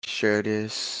share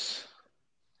this.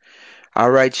 All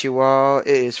right, you all. It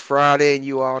is Friday, and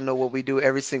you all know what we do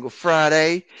every single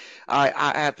Friday. I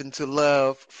happen to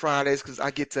love Fridays because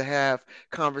I get to have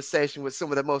conversation with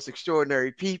some of the most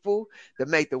extraordinary people that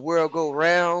make the world go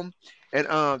round.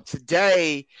 And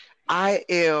today, I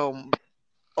am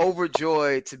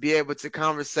overjoyed to be able to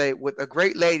conversate with a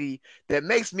great lady that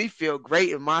makes me feel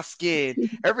great in my skin.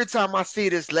 Every time I see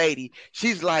this lady,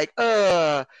 she's like,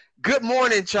 good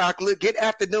morning, chocolate, good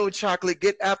afternoon, chocolate,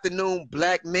 good afternoon,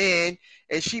 black man.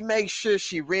 And she makes sure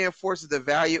she reinforces the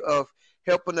value of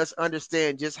helping us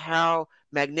understand just how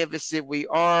magnificent we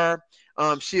are.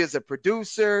 She is a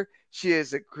producer, she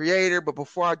is a creator. But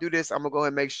before I do this, I'm gonna go ahead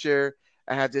and make sure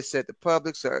I have this set to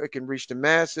public so it can reach the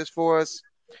masses for us,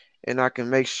 and I can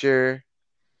make sure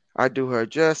I do her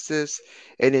justice.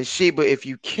 And then Sheba, if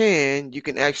you can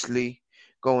actually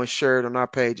go and share it on our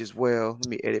page as well. Let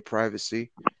me edit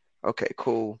privacy. Okay,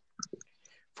 cool.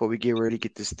 Before we get ready to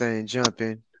get this thing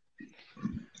jumping.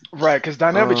 Right, because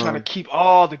Donnell be trying to Um, keep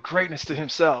all the greatness to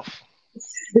himself.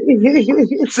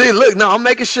 See, look, no, I'm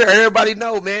making sure everybody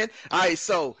know, man. All right,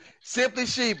 so Simply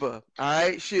Sheba, all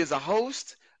right, she is a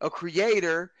host, a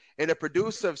creator, and a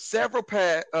producer of several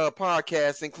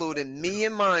podcasts, including Me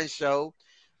and Mine Show,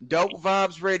 Dope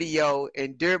Vibes Radio,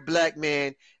 and Dear Black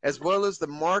Man, as well as the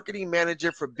marketing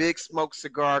manager for Big Smoke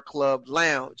Cigar Club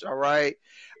Lounge. All right,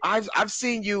 I've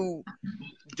seen you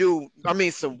do, I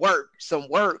mean, some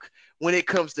work when it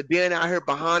comes to being out here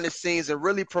behind the scenes and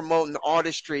really promoting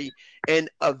artistry in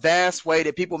a vast way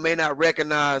that people may not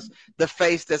recognize the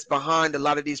face that's behind a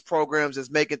lot of these programs that's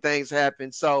making things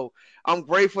happen. So I'm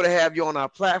grateful to have you on our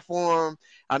platform.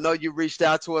 I know you reached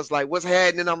out to us like, what's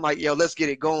happening? I'm like, yo, let's get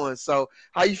it going. So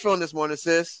how you feeling this morning,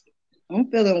 sis? I'm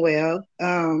feeling well.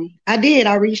 I did.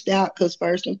 I reached out because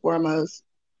first and foremost,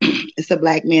 it's a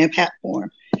black man platform.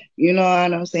 You know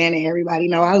what I'm saying? And everybody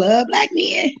know I love black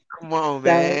men. Come on,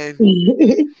 So, man.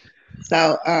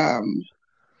 so,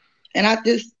 and I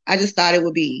just thought it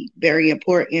would be very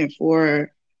important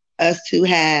for us to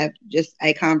have just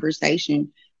a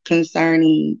conversation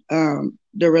concerning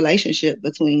the relationship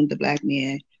between the black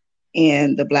man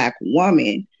and the black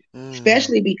woman, Mm,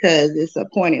 especially because it's a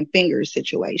pointing finger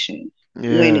situation.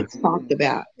 When yeah, it's talked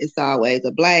about, it's always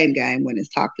a blame game when it's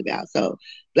talked about. So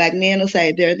black men will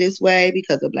say they're this way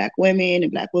because of black women,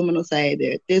 and black women will say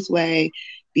they're this way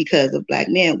because of black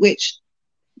men, which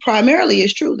primarily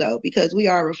is true though, because we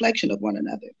are a reflection of one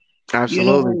another. You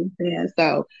know what absolutely. I'm saying?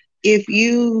 So if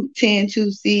you tend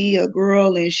to see a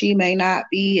girl and she may not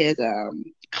be as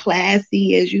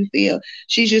classy as you feel,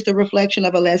 she's just a reflection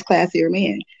of a less classier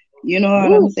man. You know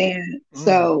what I'm Woo. saying? Mm.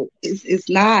 So it's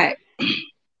not,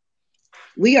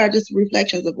 we are just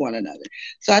reflections of one another.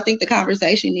 So I think the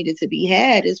conversation needed to be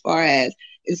had as far as,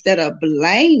 instead of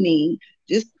blaming,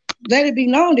 just let it be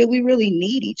known that we really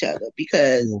need each other,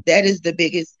 because Yeah. that is the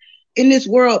biggest in this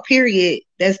world, period.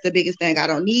 That's the biggest thing. I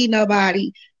don't need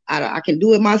nobody. I can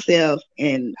do it myself,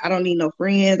 and I don't need no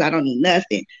friends. I don't need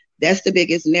nothing. That's the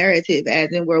biggest narrative,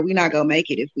 as in where we're not going to make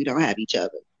it if we don't have each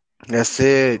other. That's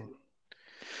it.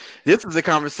 This is a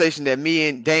conversation that me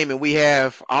and Damon we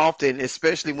have often,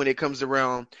 especially when it comes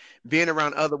around being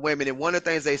around other women. And one of the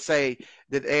things they say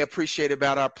that they appreciate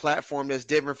about our platform that's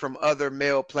different from other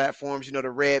male platforms, the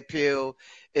red pill,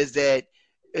 is that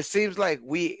it seems like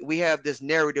we have this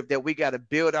narrative that we got to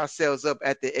build ourselves up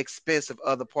at the expense of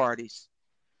other parties.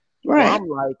 Well, Right. I'm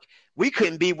like, we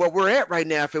couldn't be where we're at right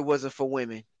now if it wasn't for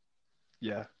women.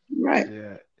 Yeah, Right.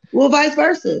 yeah. Well, vice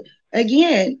versa.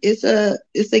 Again, it's a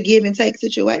give and take Yeah.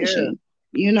 situation.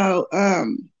 You know,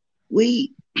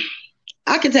 we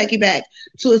I can take you back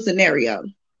to a scenario.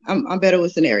 I'm better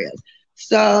with scenarios.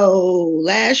 So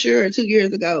last year or 2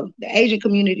 years ago, the Asian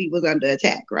community was under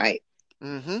attack, right?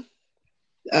 Mm-hmm.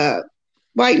 Uh,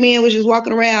 White men was just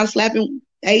walking around slapping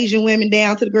Asian women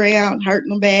down to the ground, hurting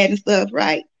them bad and stuff,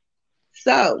 right?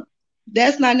 So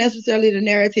that's not necessarily the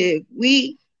narrative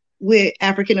we with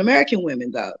African American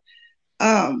women though.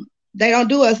 They don't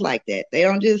do us like that. They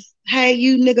don't just, hey,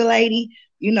 you nigga lady,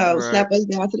 Right. slap us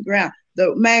down to the ground.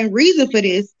 The main reason for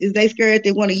this is they scared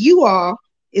that one of you all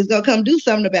is gonna come do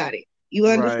something about it. You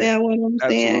Right. understand what I'm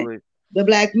saying? Absolutely. The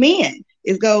black men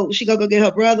is she gonna go get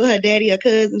her brother, her daddy, her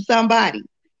cousin, somebody.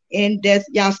 And that's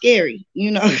y'all scary,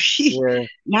 Yeah.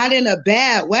 not in a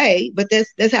bad way, but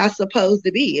that's how it's supposed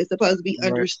to be. It's supposed to be Right.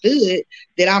 understood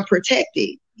that I'm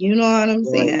protected. You know what I'm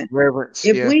Right. saying? Reverence.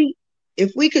 If Yeah.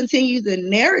 we continue the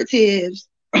narratives,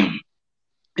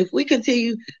 if we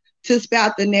continue to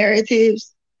spout the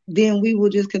narratives, then we will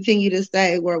just continue to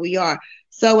stay where we are.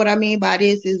 So what I mean by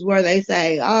this is where they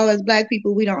say, oh, as black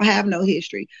people, we don't have no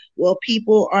history. Well,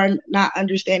 people are not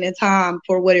understanding time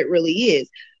for what it really is.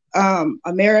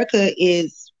 America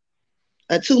is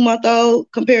a 2 month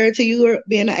old compared to you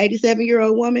being an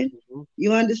 87-year-old woman. Mhm.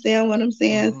 You understand what I'm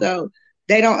saying? Mhm. So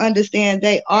they don't understand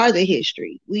they are the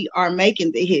history. We are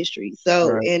making the history.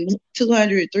 So Right. in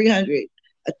 200, 300,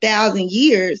 1,000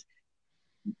 years,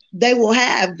 they will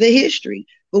have the history.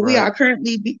 But Right.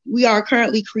 we are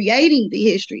currently creating the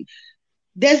history.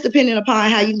 That's depending upon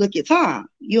how you look at time.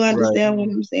 You Right. understand what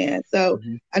Mhm. I'm saying? So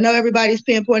Mhm. I know everybody's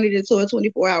pinpointed it to a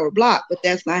 24-hour block, but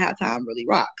that's not how time really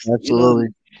rocks. You know what I Absolutely.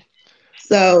 mean? Wow.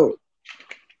 So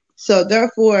so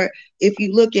therefore, if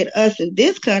you look at us in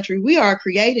this country, we are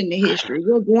creating the history.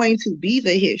 We're going to be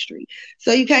the history.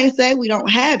 So you can't say we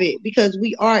don't have it because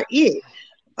we are it.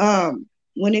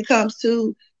 When it comes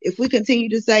to, if we continue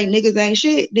to say niggas ain't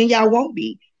shit, then y'all won't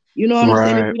be. You know what I'm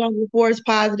saying? If Right. we don't enforce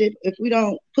positive, if we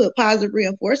don't put positive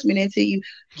reinforcement into you,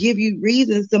 give you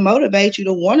reasons to motivate you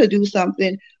to want to do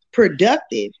something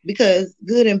productive, because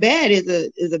good and bad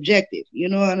is objective. You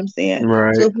know what I'm saying? So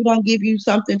Right. if we don't give you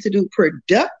something to do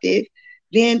productive,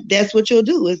 then that's what you'll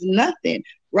do. Is nothing.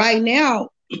 Right now,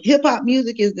 hip hop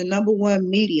music is the number one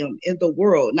medium in the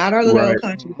world, not our little Right. old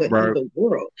country, but Mhm. in Right. the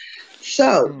world.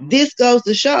 So Mhm. this goes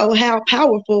to show how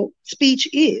powerful speech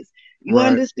is. You Right.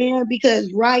 understand?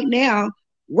 Because right now,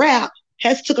 rap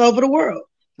has took over the world.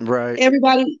 Right.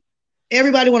 Everybody,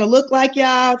 everybody want to look like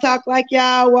y'all, talk like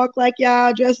y'all, walk like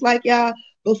y'all, dress like y'all.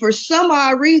 But for some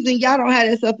odd reason, y'all don't have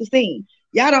that self esteem.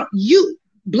 Y'all don't. You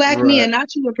black Right. men,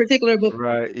 not you in particular, but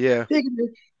Right. Yeah.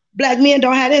 black men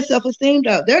don't have that self esteem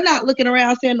though. They're not looking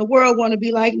around saying the world want to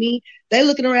be like me. They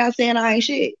looking around saying I ain't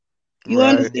shit. You Right.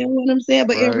 understand what I'm saying?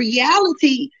 But in Right.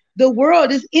 reality, the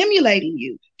world is emulating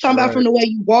you. Talking about from Right. the way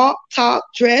you walk, talk,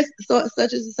 dress, so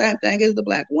such as the same thing as the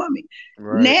black woman.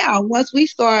 Right. Now, once we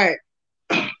start,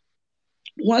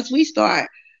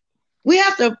 we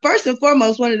have to first and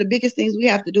foremost, one of the biggest things we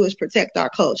have to do is protect our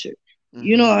culture.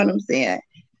 You know Mhm. what I'm saying?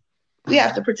 We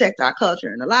have to Mhm. protect our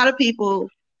culture. And a lot of people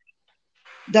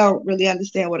don't really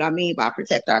understand what I mean by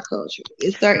protect our culture.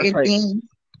 It's That's certain right. things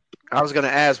I was gonna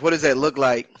ask, what does that look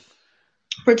like?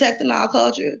 protecting our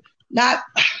culture. Not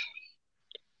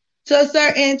to a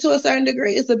certain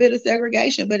degree, it's a bit of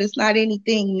segregation, but it's not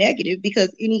anything negative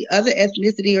because any other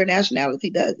ethnicity or nationality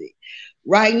does it.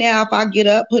 Right now, if I get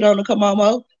up, put on a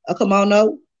kimono,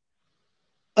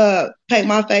 paint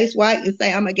my face white, and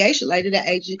say I'm a geisha lady, the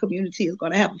Asian community is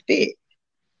going to have a fit.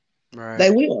 Right. They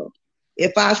will.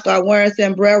 If I start wearing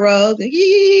sombreros and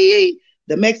yee,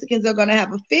 the Mexicans are going to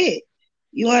have a fit.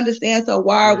 You understand? So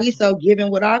why are Yeah. we so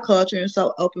giving with our culture and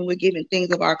so open with giving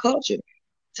things of our culture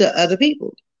to other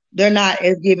people? They're not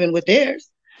as giving with theirs.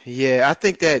 Yeah. I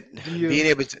think that Do you being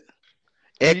able to do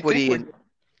you think equity we're and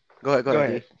go ahead. Go go ahead,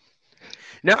 ahead? D.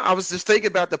 Now, I was just thinking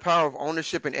about the power of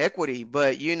ownership and equity,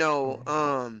 but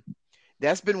Mhm.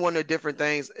 that's been one of the different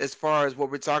things as far as what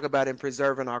we're talking about in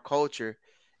preserving our culture,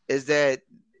 is that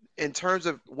in terms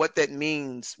of what that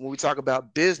means when we talk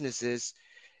about businesses,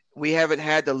 we haven't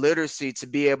had the literacy to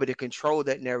be able to control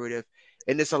that narrative,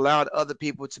 and it's allowed other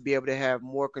people to be able to have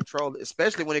more control,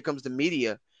 especially when it comes to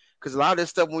media, because a lot of this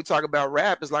stuff when we talk about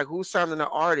rap is like who's signing the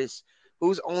artists,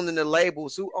 who's owning the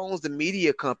labels, who owns the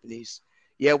media companies.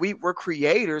 Yeah, we're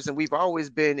creators and we've always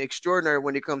been extraordinary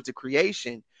when it comes to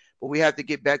creation, but we have to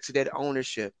get back to that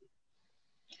ownership.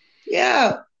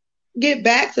 Yeah, get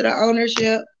back to the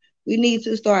ownership. We need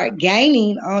to start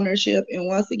gaining ownership, and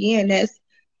once again, that's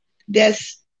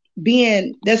that's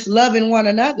loving one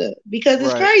another. Because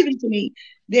it's Right. crazy to me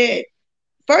that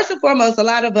first and foremost, a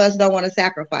lot of us don't want to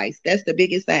sacrifice. That's the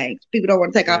biggest thing. People don't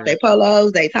want to take off Yeah. their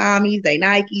polos, their Tommies, their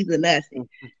Nikes, or nothing.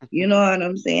 You know what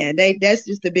I'm saying? That's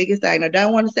just the biggest thing. They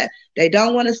don't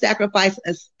want to sacrifice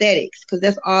aesthetics because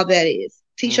that's all that is.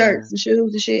 T-shirts Mm, and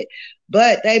shoes and shit.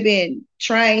 But they've been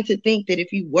trained to think that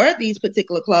if you wear these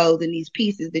particular clothes and these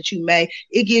pieces that you make,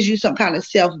 it gives you some kind of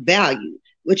self-value,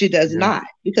 which it does yeah. not.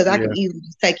 Because I Yeah. can easily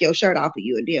just take your shirt off of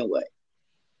you and then what?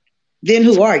 Then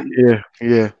who are you? Yeah.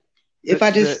 Yeah. If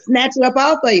I The just snatch it up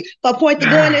off of you, if I point the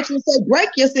gun at you and say break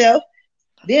yourself,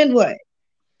 then what?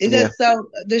 It Yeah. does.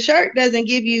 So the shirt shouldn't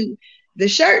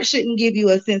give you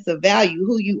a sense of value.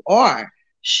 Who you are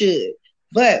should.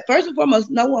 But first and foremost,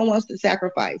 no one wants to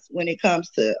sacrifice when it comes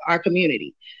to our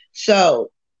community. So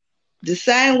the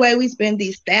same way we spend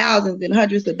these thousands and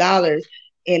hundreds of dollars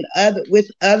in other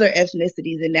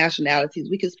ethnicities and nationalities,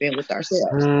 we could spend with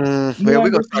ourselves. Yeah, You we're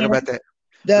gonna talk understand? about that.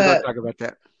 We're gonna The talk about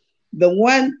that.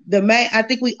 the main, I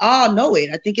think we all know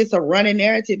it. I think it's a running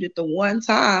narrative that the one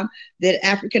time that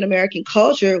African American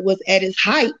culture was at its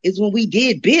height is when we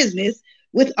did business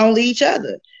with only each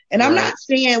other. And I'm Right. not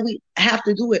saying we have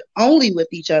to do it only with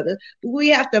each other, but we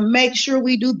have to make sure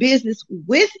we do business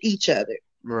with each other.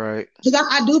 Right. Because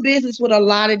I do business with a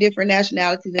lot of different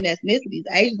nationalities and ethnicities.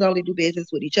 Asians only do business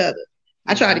with each other.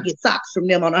 I tried to Hmm. get socks from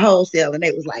them on a wholesale, and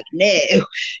they was like, "No,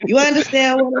 you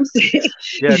understand what I'm saying?"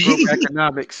 Yeah, group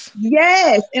economics.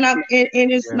 Yes, and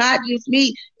it's Yeah. not just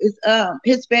me. It's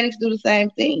Hispanics do the same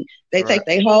thing. They Right. take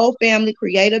their whole family,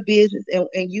 create a business,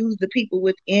 and use the people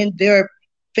within their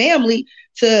family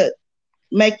to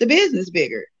make the business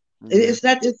bigger. Yeah. It's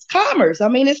not, it's commerce. I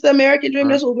mean, it's the American dream. Right.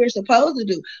 That's what we're supposed to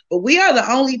do. But we are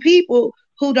the only people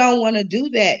who don't want to do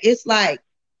that. It's like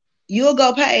you'll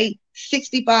go pay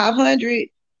 6,500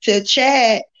 to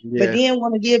Chad, but Yeah. then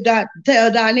want to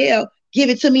tell Donnell, give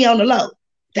it to me on the low.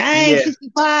 Dang, Yeah.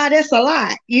 65, that's a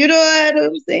lot. You know what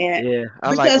I'm saying? Yeah.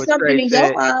 I like Because what something Trey in your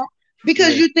said. mind,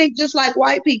 because Yeah. you think just like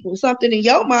white people, something in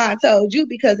your mind told you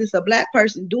because it's a black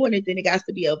person doing it, then it got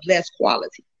to be of less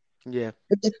quality. Yeah.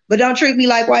 But don't treat me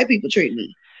like white people treat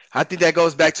me. I think that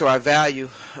goes back to our value.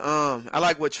 I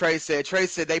like what Trey said. Trey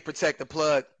said they protect the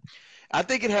plug. I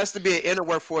think it has to be an inner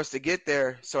work for us to get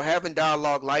there. So having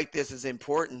dialogue like this is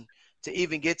important to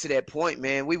even get to that point,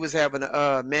 man. We was having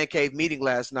a man cave meeting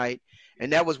last night,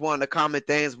 and that was one of the common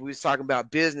things we was talking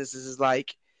about. Businesses is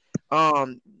like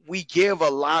we give a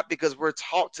lot because we're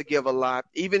taught to give a lot,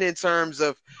 even in terms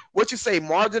of what you say,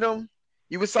 martyrdom.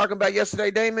 You was talking about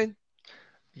yesterday, Damon.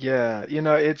 Yeah,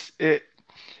 it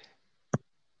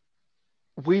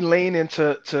we lean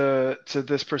into to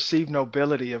this perceived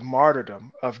nobility of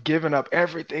martyrdom, of giving up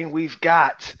everything we've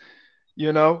got.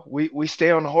 We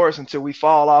stay on the horse until we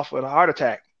fall off with a heart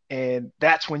attack. And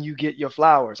that's when you get your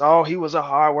flowers. Oh, he was a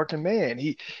hardworking man.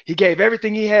 He gave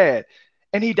everything he had.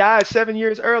 And he died 7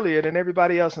 years earlier than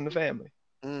everybody else in the family.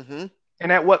 Mm-hmm.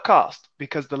 And at what cost?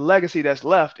 Because the legacy that's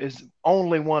left is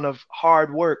only one of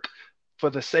hard work for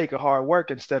the sake of hard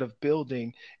work instead of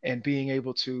building and being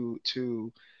able to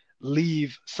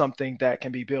leave something that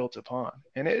can be built upon.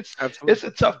 And it's Absolutely.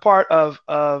 a tough part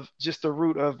of just the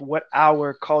root of what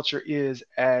our culture is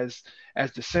as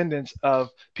descendants of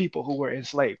people who were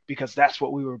enslaved, because that's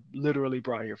what we were literally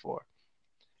brought here for.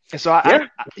 And so Yeah.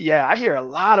 yeah, I hear a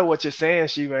lot of what you're saying,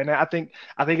 Shiva, and I think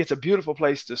it's a beautiful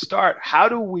place to start. How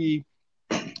do we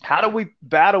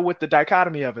battle with the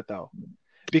dichotomy of it though?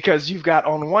 Because you've got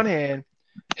on one hand,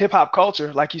 hip hop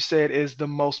culture, like you said, is the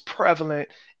most prevalent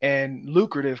and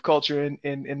lucrative culture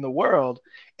in the world.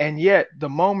 And yet the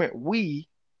moment we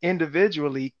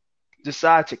individually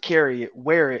decide to carry it,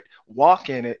 wear it, walk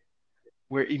in it,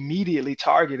 we're immediately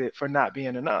targeted for not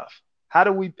being enough. How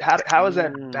is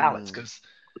that balanced? Mm. Because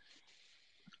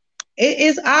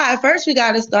It's odd. First, we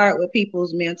got to start with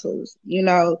people's mentals.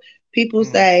 People mm,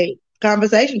 say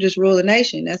conversation just rule a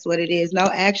nation. That's what it is. No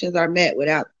actions are met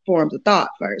without forms of thought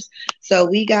first. So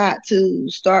we got to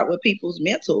start with people's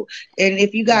mental. And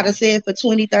if you got to mm, say it for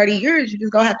 20, 30 years, you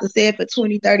just going to have to say it for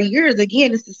 20, 30 years.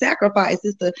 Again, it's the sacrifice.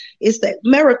 It's the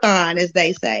marathon, as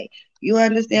they say. You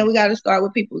understand? We got to start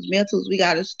with people's mentals. We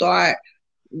got to start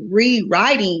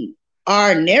rewriting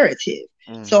our narrative.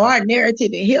 So Mm-hmm. our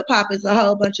narrative in hip hop is a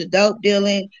whole bunch of dope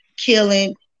dealing,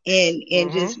 killing, and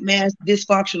mm-hmm, just mass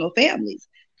dysfunctional families.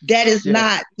 That is yeah,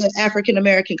 not the African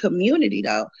American community,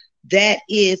 though. That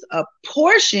is a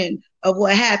portion of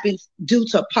what happens due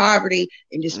to poverty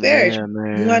and Yeah, disparagement.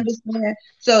 You man. understand?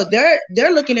 So they're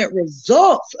looking at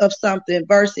results of something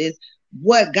versus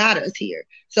what got us here.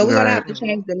 So we're gonna Right. have to mm-hmm,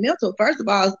 change the mental. First of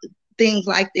all, things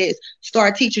like this.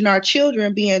 Start teaching our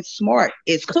children being smart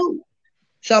is cool.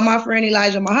 So my friend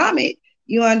Elijah Muhammad,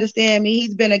 you understand me,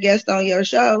 he's been a guest on your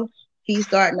show. He's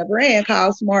starting a brand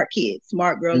called Smart Kids,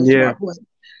 Smart Girls and Yeah. Smart Boys.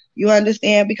 You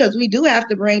understand? Because we do have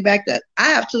to bring back the I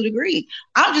have 2 degrees.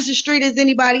 I'm just as street as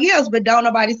anybody else, but don't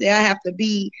nobody say I have to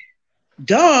be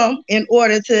dumb in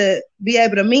order to be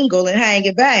able to mingle and hang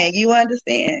and bang. You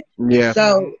understand? Yeah. mm-hmm,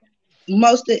 So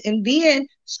and then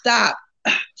stop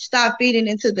feeding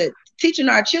into the teaching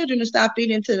our children to stop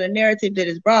feeding into the narrative that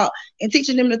is brought and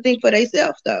teaching them to think for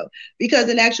themselves though. Because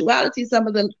in actuality, some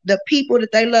of the people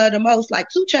that they love the most, like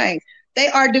 2 Chainz, they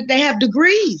have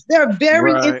degrees. They're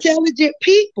very Right. intelligent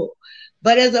people.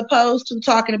 But as opposed to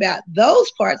talking about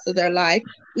those parts of their life,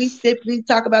 we simply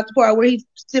talk about the part where he's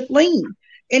sip lean.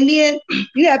 And then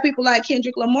you have people like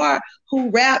Kendrick Lamar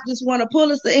who rap just want to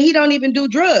pull us, and he don't even do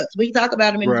drugs. We talk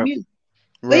about him in his Right. music,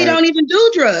 but he Right. don't even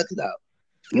do drugs though.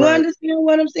 You Right. understand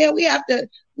what I'm saying? We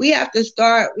have to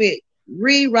start with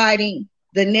rewriting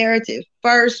the narrative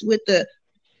first with the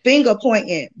finger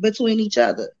pointing between each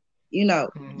other. You know,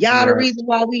 mm-hmm, y'all the Right. reason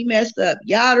why we messed up.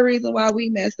 Y'all the reason why we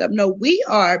messed up. No, we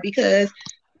are because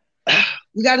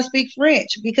we got to speak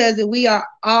French because we are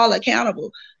all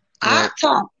accountable. I Right.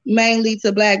 talk mainly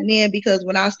to black men because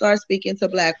when I start speaking to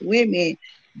black women,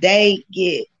 they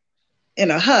get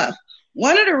in a huff.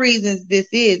 One of the reasons this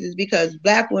is because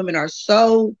black women are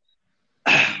so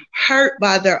hurt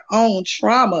by their own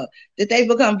trauma that they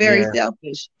become very Yeah.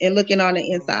 selfish in looking on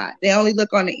the Mhm. inside. They only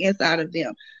look on the inside of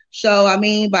them. So I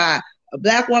mean, by a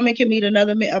black woman can meet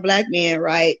a black man,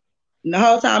 right? And the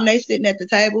whole time they sitting at the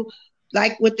table,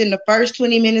 like within the first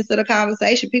 20 minutes of the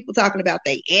conversation, people talking about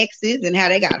their exes and how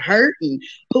they got hurt and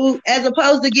who, as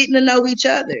opposed to getting to know each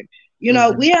other. You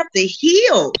know, Hmm. we have to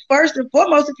heal first and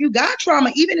foremost. If you got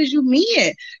trauma, even as you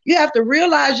men, you have to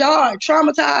realize y'all are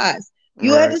traumatized.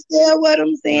 You Right. understand what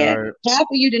I'm saying? Right. Half of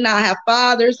you did not have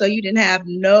fathers, so you didn't have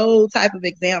no type of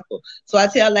example. So I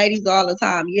tell ladies all the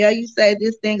time, yeah, you say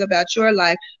this thing about your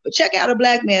life, but check out a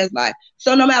black man's life.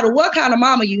 So no matter what kind of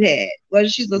mama you had, whether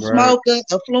she's a Right. smoker,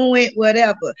 affluent,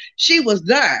 whatever, she was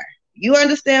there. You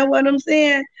understand what I'm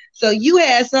saying? So you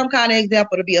had some kind of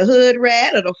example to be a hood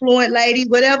rat or the fluent lady,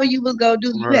 whatever you was gonna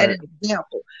do, you had Right. an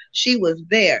example. She was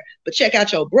there. But check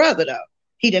out your brother though.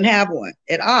 He didn't have one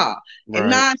at all. And Right.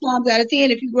 9 times out of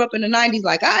 10, if you grew up in the 90s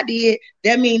like I did,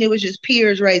 that means it was just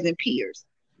peers raising peers.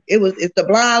 It's the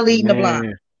blind leading the blind.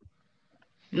 Man.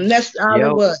 And that's all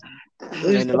it Yep. was. It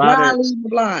was And a the lot of blind leading the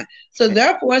blind. So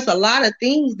therefore, it's a lot of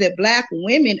things that black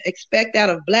women expect out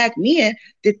of black men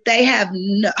that they have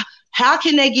no. How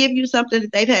can they give you something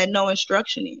that they've had no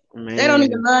instruction in? They don't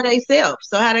even man. love themselves.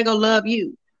 So how they gonna love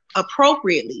you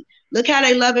appropriately? Look how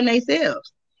they loving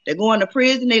themselves. They're going to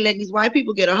prison. They let these white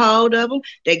people get a hold of them.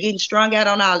 They're getting strung out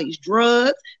on all these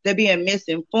drugs. They're being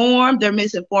misinformed. They're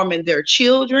misinforming their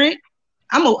children.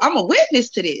 I'm a witness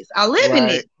to this. I live in Right.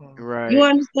 it. You Right.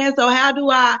 understand? So how do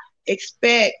I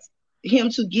expect him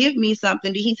to give me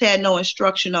something that he's had no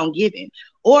instruction on giving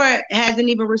or hasn't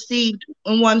even received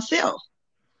in oneself?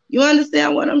 You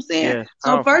understand what I'm saying? Yeah.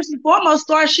 So Powerful. first and foremost,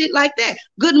 start shit like that.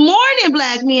 Good morning,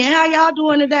 black men. How y'all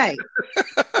doing today?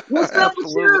 What's up with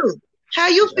Absolutely. you? How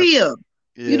you Yeah. feel?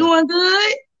 You Yeah. doing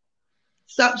good?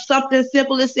 Something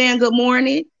simple as saying good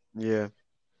morning. Yeah.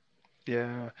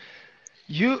 Yeah.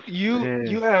 You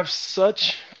Man. have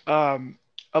such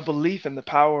a belief in the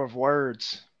power of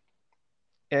words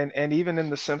and even in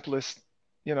the simplest,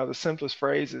 the simplest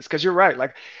phrases. Because you're right.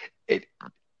 Like it,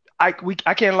 I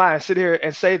can't lie and sit here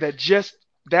and say that just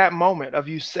that moment of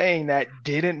you saying that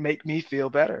didn't make me feel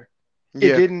better.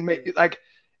 It Yeah. didn't make like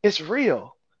it's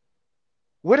real.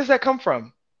 Where does that come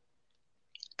from?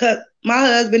 Cause my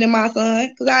husband and my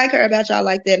son, cause I ain't care about y'all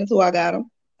like that until I got them.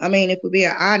 I mean, if we're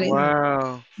being honest, Mm,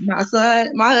 Wow.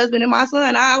 my husband and my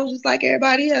son, I was just like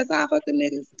everybody else. I fuck them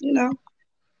niggas, you know.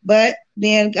 But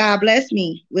then God blessed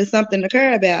me with something to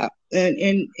care about,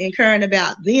 and caring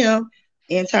about them,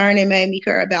 in turn, it made me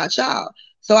care about y'all.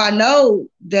 So I know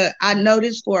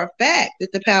this for a fact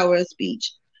that the power of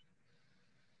speech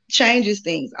changes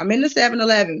things. I'm in the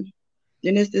 7-Eleven,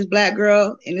 then it's this black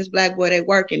girl and this black boy. They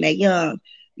working, they young,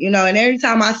 you know. And every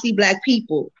time I see black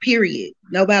people, period,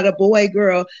 no matter boy,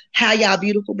 girl, how y'all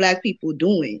beautiful black people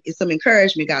doing? It's some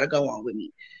encouragement got to go on with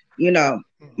me, you know.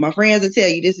 mm, My friends will tell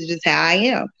you this is just how I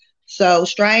am. So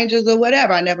strangers or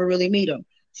whatever, I never really meet them.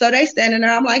 So they standing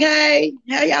there. I'm like, hey,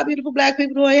 how y'all beautiful black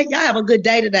people doing? Y'all have a good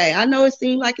day today. I know it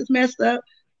seems like it's messed up,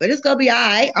 but it's gonna be all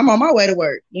right. I'm on my way to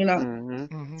work, you know. Hmm.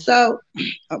 mhm. So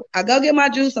I go get my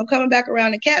juice. I'm coming back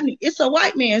around the cabinet. It's a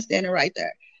white man standing right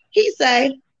there. He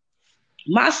say,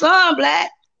 "My son, black.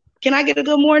 Can I get a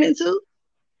good morning too?"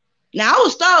 Now I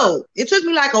was told. It took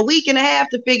me like a week and a half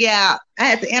to figure out. I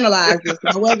had to analyze this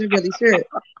because I wasn't really sure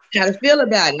how to feel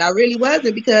about it. I really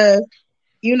wasn't because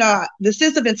the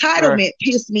sense of Right. entitlement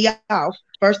pissed me off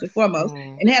first and foremost.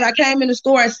 And Mm, had I came in the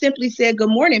store and simply said good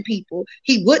morning, people,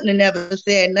 he wouldn't have never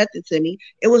said nothing to me.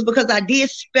 It was because I did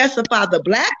specify the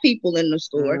black people in the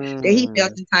store that he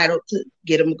felt Mm. entitled to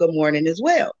get him a good morning as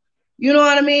well. You know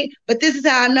what I mean? But this is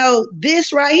how I know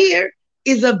this right here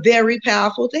is a very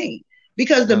powerful thing.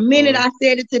 Because the minute Absolutely. I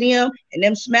said it to them and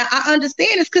them smile, I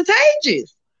understand it's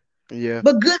contagious. Yeah.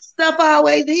 But good stuff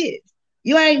always is.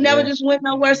 You ain't never Yeah. just went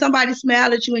nowhere. mhm. Somebody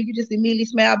smiled at you and you just immediately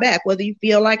smile back, whether you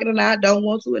feel like it or not, don't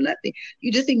want to or nothing.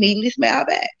 You just immediately smile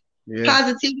back. Yeah.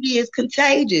 Positivity is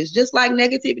contagious, just like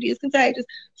negativity is contagious.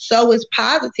 So is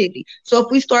positivity. So if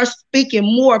we start speaking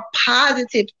more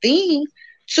positive things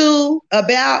to,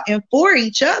 about, and for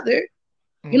each other,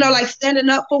 Mhm. like standing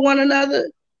up for one another.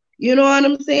 You know what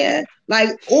I'm saying? Like,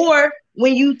 or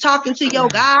when you talking to your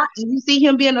guy and you see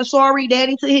him being a sorry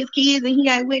daddy to his kids and he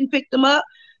ain't went and picked them up,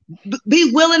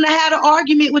 be willing to have an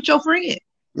argument with your friend.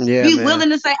 Yeah, Be man. willing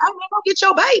to say, I'm gonna go get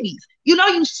your babies. You know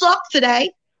you suck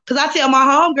today. Cause I tell my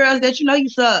homegirls that you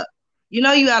suck. You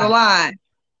out of line.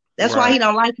 That's why he Right.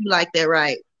 don't like you like that,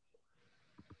 right?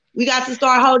 We got to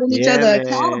start holding each Yeah, other man.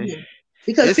 accountable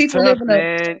because It's people tough, live in a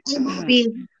man. in my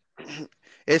business.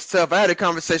 It's tough. I had a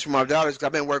conversation with my daughters because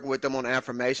I've been working with them on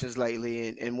affirmations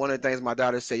lately, and one of the things my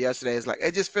daughter said yesterday is like,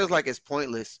 it just feels like it's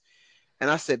pointless. And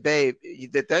I said, babe,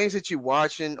 the things that you're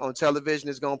watching on television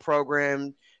is going to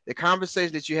program the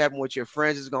conversation that you're having with your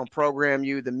friends is going to program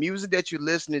you. The music that you're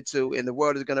listening to in the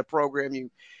world is going to program you.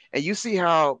 And you see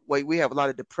how we have a lot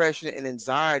of depression and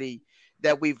anxiety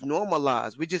that we've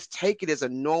normalized. We just take it as a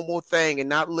normal thing and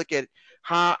not look at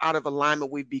how out of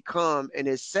alignment we've become. And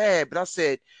it's sad. But I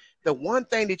said, the one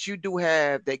thing that you do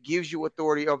have that gives you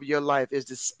authority over your life is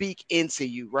to speak into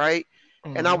you, right?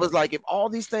 And I Hmm. was like, if all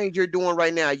these things you're doing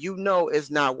right now, you know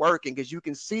it's not working because you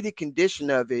can see the condition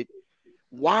of it.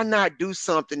 Why not do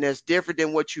something that's different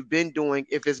than what you've been doing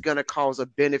if it's going to cause a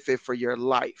benefit for your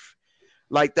life?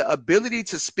 Like the ability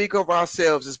to speak of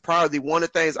ourselves is probably one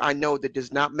of the things I know that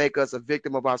does not make us a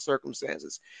victim of our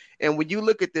circumstances. And when you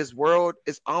look at this world,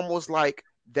 it's almost like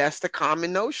that's the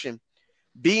common notion.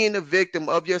 Being a victim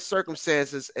of your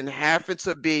circumstances and having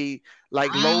to be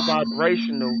like low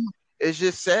vibrational is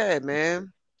just sad,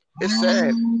 man. It's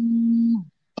sad.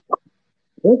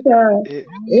 It's a It.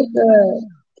 it's a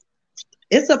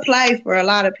it's a play for a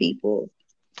lot of people.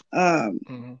 Um,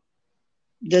 Mhm.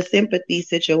 the sympathy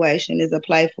situation is a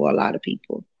play for a lot of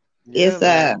people. Yeah, It's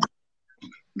man.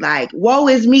 like woe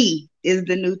is me is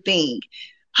the new thing.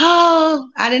 Oh,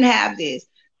 I didn't have this.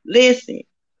 Listen,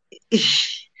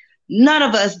 none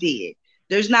of us did.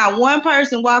 There's not one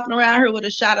person walking around here with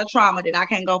a shot of trauma that I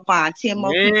can't go find 10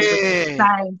 more people with the Man.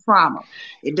 same trauma.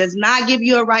 It does not give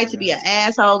you a right to Yeah. be an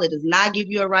asshole. It does not give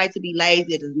you a right to be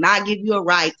lazy. It does not give you a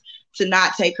right to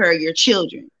not take care of your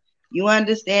children. You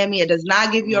understand me? It does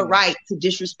not give you a Mm. right to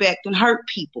disrespect and hurt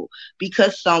people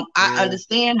because I Yeah,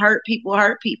 understand hurt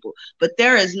people, but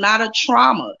there is not a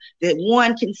trauma that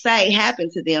one can say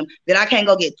happened to them that I can't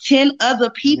go get 10 other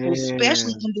people,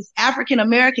 especially man. in this African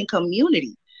American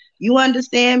community. You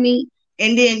understand me?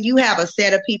 And then you have a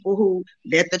set of people who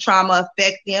let the trauma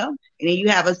affect them, and then you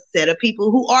have a set of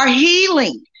people who are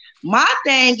healing. My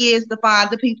thing is to find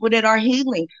the people that are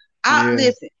healing. I Yeah,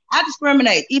 listen. I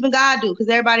discriminate. Even God do, because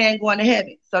everybody ain't going to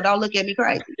heaven. So don't look at me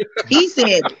crazy. He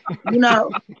said it, you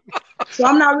know. So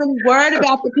I'm not really worried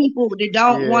about the people that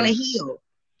don't want yeah, to heal,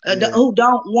 yeah. who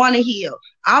don't want to heal.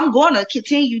 I'm going to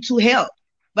continue to help.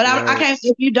 But I Right, can't,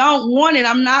 if you don't want it,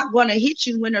 I'm not going to hit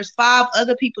you when there's five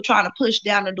other people trying to push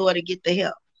down the door to get the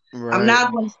help. I'm right.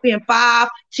 not going to spend 5,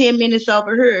 10 minutes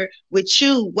over here with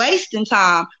you wasting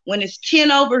time when it's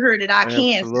 10 over here that I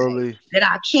can say, Absolutely. that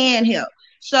I can help.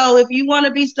 So if you want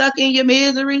to be stuck in your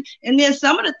misery, and then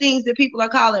some of the things that people are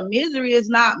calling misery is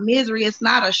not misery, it's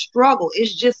not a struggle,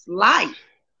 it's just life.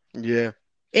 Yeah.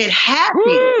 It happens.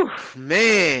 Whew,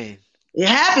 man. It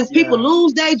happens. People Yeah.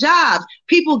 lose their jobs.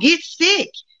 People get sick.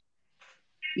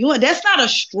 That's not a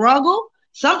struggle.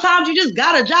 Sometimes you just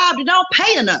got a job that don't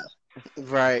pay enough.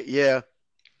 Right. Yeah.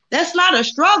 That's not a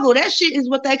struggle. That shit is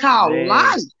what they call Man.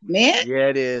 life, man. Yeah,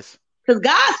 it is. Because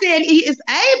God said He is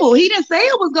able. He didn't say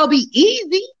it was gonna be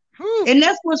easy. Whew. And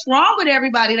that's what's wrong with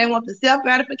everybody. They want the self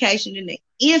gratification and the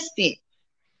instant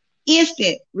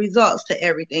results to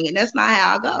everything. And that's not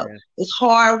how I go. Yeah. It's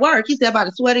hard work. He said by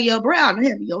the sweat of your brow and the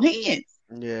hem of your hands.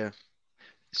 Yeah.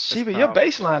 That's Shiva, your powerful.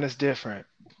 baseline is different.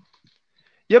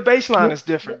 Your baseline is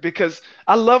different because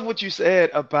I love what you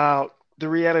said about the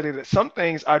reality that some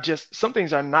things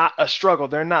are not a struggle.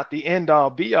 They're not the end all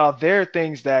be all. They're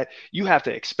things that you have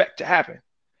to expect to happen.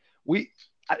 We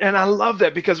and I love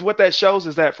that because what that shows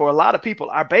is that for a lot of people,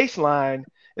 our baseline,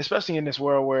 especially in this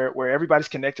world where everybody's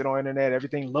connected on internet,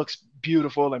 everything looks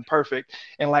beautiful and perfect,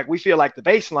 and like we feel like the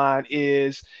baseline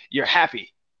is you're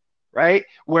happy, right?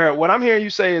 Where what I'm hearing you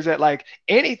say is that like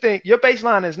anything, your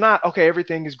baseline is not okay.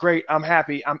 Everything is great. I'm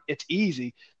happy. It's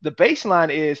easy. The baseline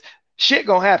is shit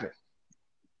gonna happen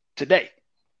today.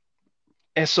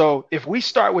 And so if we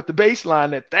start with the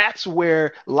baseline that that's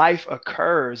where life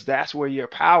occurs, that's where your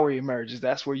power emerges,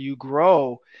 that's where you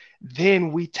grow,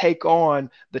 then we take on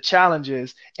the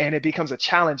challenges and it becomes a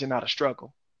challenge and not a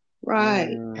struggle. Right.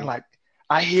 And Mm. like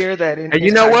I hear that And you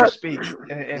in know how you what? speak,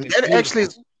 and it's That actually beautiful.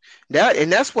 is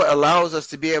that's what allows us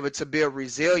to be able to build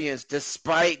resilience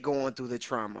despite going through the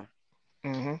trauma.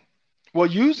 Hmm.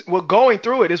 Well, going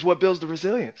through it is what builds the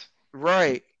resilience.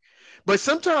 Right. But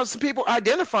sometimes people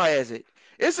identify as it.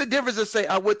 It's a difference to say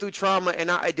I went through trauma and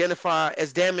I identify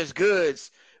as damaged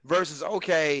goods versus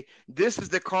okay, this is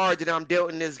the card that I'm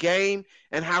dealt in this game,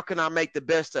 and how can I make the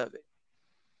best of it?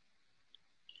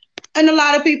 And a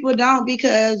lot of people don't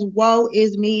because woe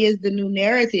is me is the new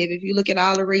narrative. If you look at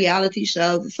all the reality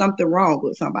shows, there's something wrong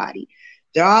with somebody.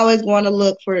 They're always going to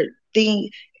look for thing,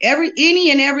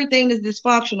 any and everything that's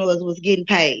dysfunctional is what's getting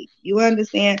paid. You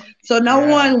understand? So no Yeah.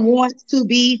 one wants to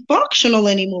be functional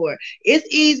anymore. It's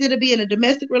easy to be in a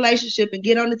domestic relationship and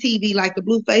get on the TV like the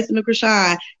Blueface and the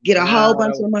Krishan, get a Yeah, whole I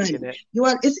bunch was of money. thinking that.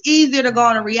 It's easier to go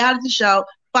on a Yeah. reality show,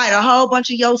 fight a whole bunch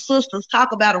of your sisters,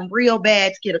 talk about them real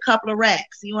bad to get a couple of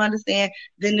racks. You understand?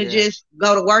 Than to Yeah. just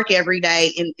go to work every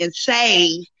day and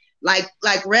save like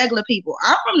regular people.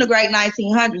 I'm from the great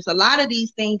 1900s. A lot of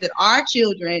these things that our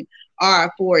children are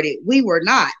afforded, we were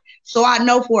not. So I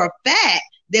know for a fact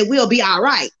that we'll be all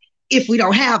right if we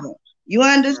don't have them. You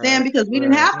understand? Right, Because we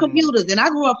didn't right. have Mm. computers, and I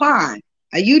grew up fine.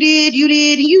 You did, and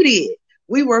you did.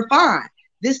 We were fine.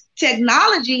 This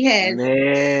technology has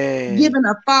Man. given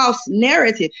a false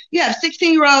narrative. You have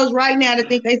 16-year-olds right now that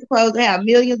think they supposed to have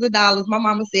millions of dollars. My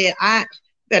mama said, I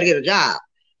better get a job.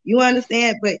 You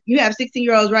understand? But you have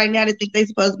 16-year-olds right now that think they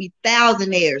supposed to be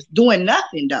thousandaires doing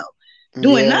nothing though.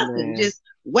 Doing Yeah, nothing. man. Just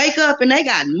wake up and they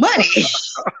got money.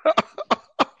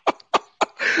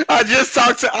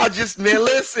 I just, man,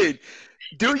 listen.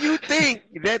 Do you think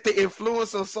that the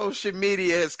influence of social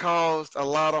media has caused a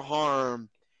lot of harm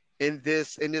in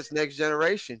this next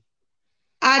generation?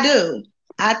 I do.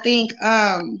 I think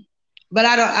but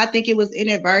I think it was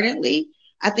inadvertently.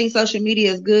 I think social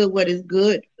media is good what is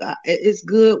good. It's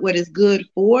good what it's good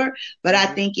for, but I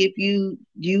Hmm. think if you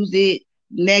use it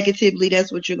negatively,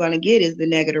 that's what you're going to get is the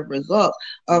negative results.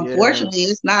 Yeah. Unfortunately,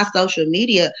 it's not social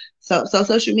media. So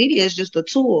social media is just a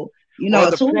tool. Or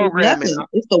A the tool is programming. nothing.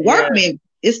 It's the Yeah, workman.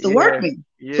 It's the yeah, workman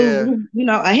yeah,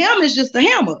 a hammer is just a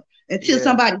hammer until yeah,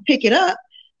 somebody pick it up.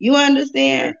 You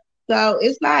yeah, understand? So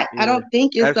it's not, I yeah. don't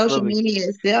think it's social Absolutely. media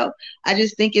itself. I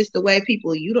just think it's the way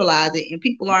people utilize it. And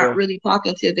people aren't Yeah, really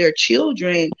talking to their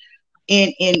children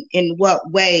in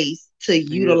what ways to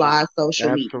yeah. utilize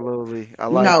social media. Absolutely. I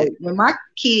like it. When my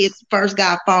kids first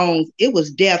got phones, it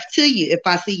was deaf to you. If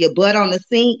I see your butt on the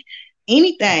sink,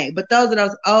 anything. But those are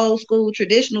those old school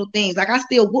traditional things. Like I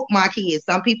still whoop my kids.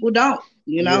 Some people don't.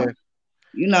 Yeah,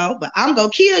 But I'm gonna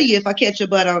kill you if I catch your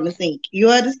butt on the sink. You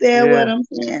understand yeah. what I'm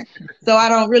saying? So I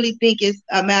don't really think it's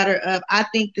a matter of. I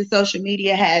think the social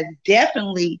media has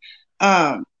definitely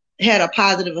um, had a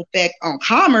positive effect on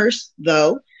commerce,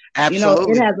 though. It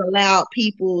Absolutely. has allowed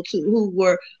people to who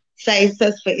were, say,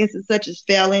 such for instance, such as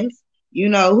felons.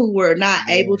 Who were not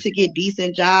able Yeah, to get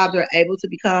decent jobs or able to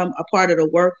become a part of the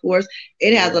workforce.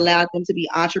 It has yeah, allowed them to be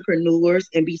entrepreneurs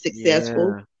and be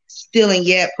successful, yeah. still and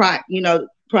yet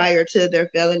prior to their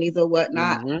felonies or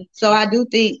whatnot. Hmm. So I do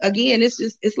think again,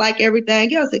 it's like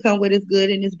everything else. It comes with its good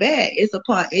and its bad.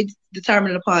 It's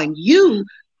determined upon you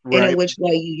and in Right. which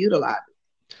way you utilize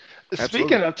it.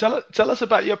 Speaking Absolutely. of, tell us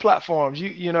about your platforms.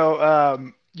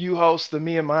 You host the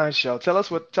Me and Mine show. Tell us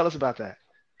about that.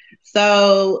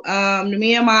 So the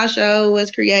Me and My Show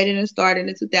was created and started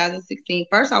in 2016.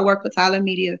 First, I worked for Tyler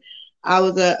Media. I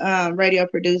was a radio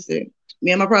producer.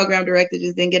 Me and my program director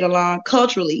just didn't get along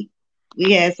culturally.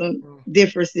 We had some Mm.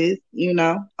 differences,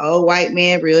 Old white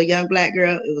man, real young black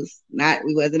girl. It was not.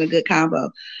 We wasn't a good combo.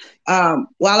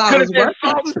 While I Could have was been working,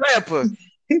 salt and pepper.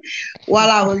 while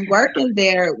I was working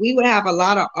there, we would have a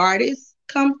lot of artists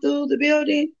come through the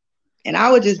building, and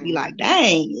I would just be Mhm. like,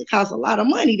 dang, it costs a lot of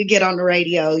money to get on the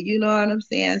radio. You know what I'm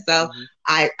saying? So Hmm.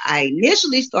 I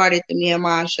initially started the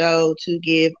Myanmar show to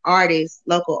give artists,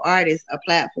 local artists, a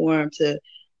platform to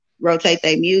rotate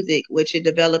their music, which it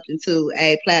developed into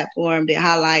a platform that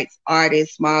highlights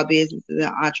artists, small businesses,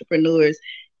 and entrepreneurs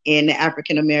in the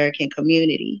African American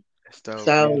community. That's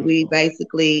dope. So we Beautiful.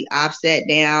 basically, I've sat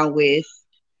down with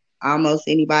almost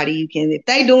anybody you can. If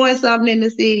they doing something in the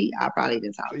city, I probably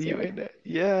didn't talk to You them. in there?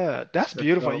 Yeah, that's That's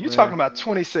beautiful. dope, You talking man. about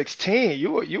 2016?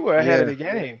 You were ahead of Yeah. the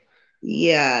game.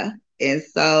 Yeah. And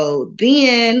so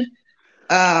then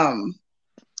um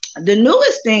the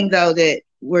newest thing though that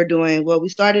we're doing, well, we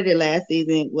started it last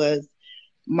season, was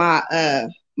my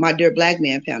my Dear Black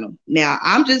Man panel. Now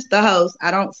I'm just the host.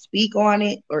 I don't speak on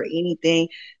it or anything.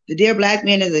 The Dear Black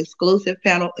Men is exclusive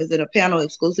panel, is it a panel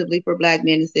exclusively for black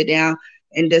men to sit down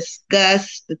and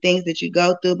discuss the things that you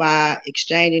go through by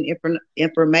exchanging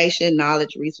information,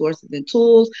 knowledge, resources, and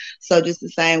tools. So just the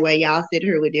same way y'all sit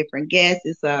here with different guests,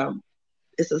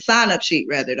 it's a sign up sheet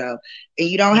rather though. And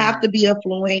you don't have Mhm. to be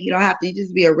affluent. You don't have to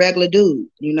just be a regular dude.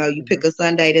 You Hmm. pick a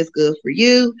Sunday that's good for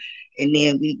you, and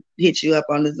then we hit you up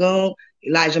on the Zoom.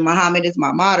 Elijah Muhammad is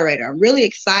my moderator. I'm really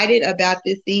excited about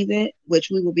this season, which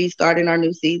we will be starting our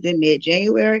new season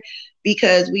mid-January,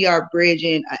 because we are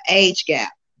bridging an age gap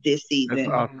this That's season.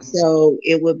 awesome. Mhm. So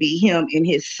it will be him and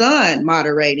his son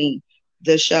moderating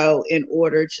the show in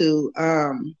order to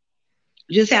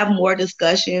just have more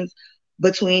discussions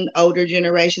between older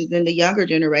generations and the younger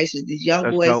generations. These young That's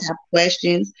boys dope. have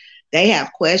questions. They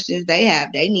have questions.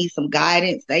 They need some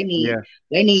guidance. Yeah.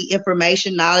 They need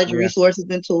information, knowledge, Yeah. resources,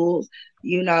 and tools.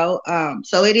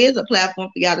 So it is a platform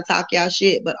for y'all to talk y'all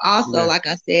shit, but also, Yeah. like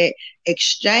I said,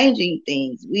 exchanging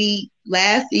things. We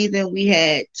last season we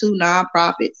had two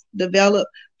nonprofits develop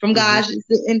from Hmm. guys just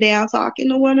sitting down talking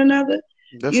to one another.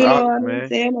 That's You know awesome, what I'm man.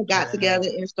 saying? They got Yeah. together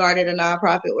and started a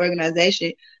nonprofit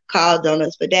organization called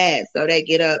Donuts for Dads. So they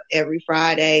get up every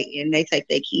Friday and they take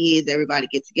their kids, everybody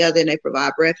get together and they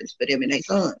provide breakfast for them and their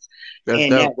sons. That's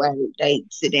And dope. that way they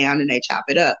sit down and they chop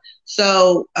it up.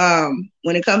 So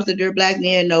when it comes to Dear Black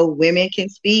Men, no women can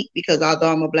speak because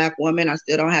although I'm a black woman, I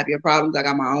still don't have your problems. I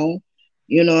got my own.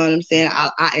 You know what I'm saying?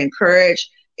 I encourage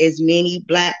as many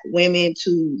black women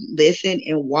to listen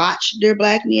and watch Dear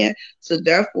Black Men. So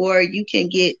therefore you can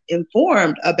get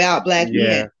informed about black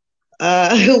men,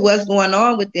 Yeah. what's going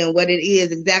on with them, what it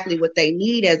is, exactly what they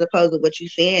need, as opposed to what you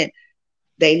saying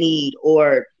they need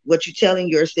or what you're telling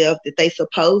yourself that they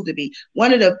supposed to be.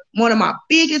 One of my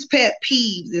biggest pet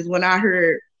peeves is when I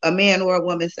heard a man or a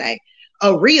woman say,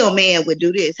 "A real man would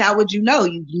do this." How would you know?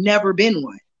 You've never been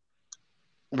one.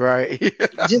 Right.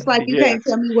 Just like you Yeah. can't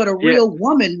tell me what a Yeah. real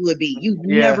woman would be. You've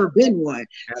Yeah. never been one.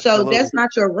 So Absolutely. that's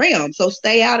not your realm. So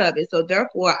stay out of it. So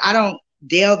therefore, I don't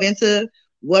delve into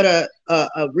what a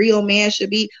real man should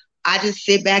be. I just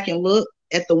sit back and look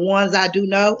at the ones I do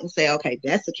know and say, okay,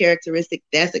 that's a characteristic,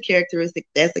 that's a characteristic,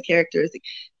 that's a characteristic,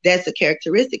 that's a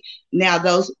characteristic. Now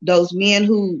those men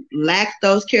who lack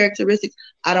those characteristics,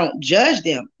 I don't judge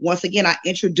them. Once again, I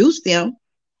introduce them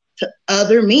to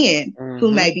other men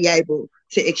who Hmm. may be able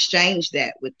to exchange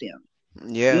that with them.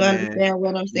 Yeah, You man. understand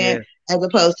what I'm saying? Yeah. As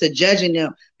opposed to judging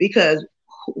them, because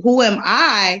who am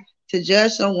I to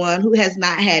judge someone who has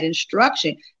not had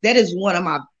instruction? That is one of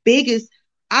my biggest.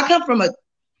 I come from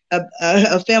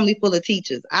a family full of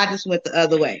teachers. I just went the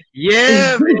other way.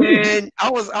 Yeah, man. I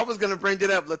was gonna bring that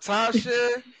up.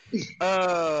 Latasha.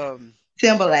 Um.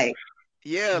 Timberlake.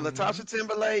 Yeah, Hmm. Latasha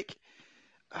Timberlake.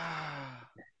 Ah,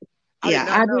 I did Yeah,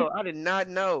 not I know. just I did not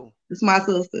know. it's my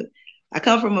sister. I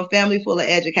come from a family full of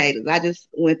educators. I just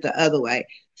went the other way.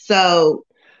 So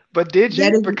But did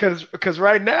that you? Because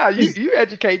right now is you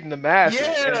educating the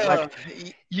masses and Yeah, like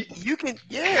you, you can.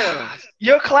 Yeah, gosh,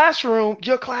 your classroom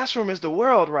is the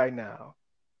world right now.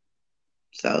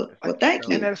 so. Like, Well, thank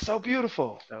dope, and you. that is so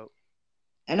beautiful. dope.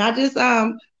 And I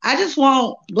just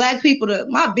want black people to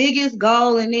my biggest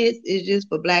goal in this is just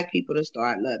for black people to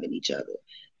start loving each other.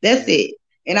 That's Yeah, it.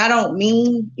 And I don't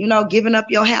mean, giving up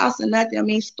your house or nothing. I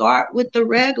mean start with the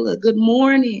regular. Good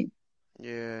morning.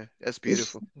 yeah. That's Just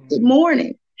beautiful. good Hmm.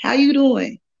 morning. How you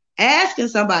doing? Asking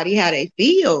somebody how they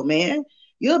feel, man.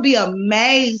 You'll be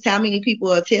amazed how many people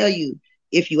will tell you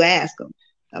if you ask them.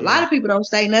 A lot Yeah, of people don't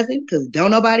say nothing because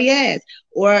don't nobody ask.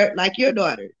 Or like your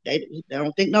daughter, they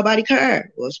don't think nobody cares.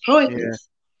 Well, it's yeah, pointless.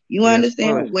 You yeah.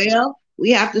 understand? Spoilers. Well,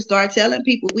 we have to start telling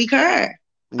people we care.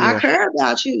 I Yeah, care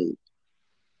about you.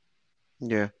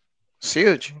 yeah. It's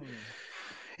huge,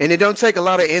 and it don't take a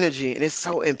lot of energy, and it's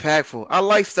so impactful. I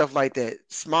like stuff like that.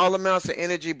 Small amounts of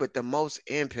energy, but the most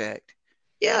impact.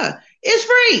 Yeah, it's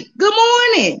free. Good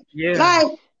morning. Yeah. Like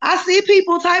I see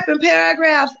people typing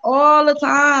paragraphs all the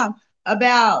time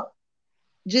about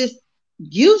just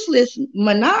useless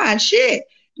benign shit.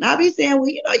 And I be saying, well,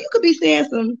 you could be saying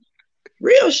some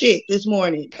real shit this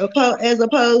morning, as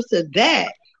opposed to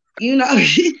that. You know,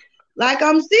 like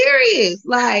I'm serious.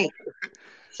 Like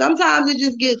sometimes it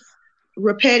just gets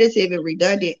repetitive and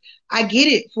redundant. I get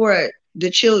it for the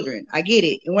children. I get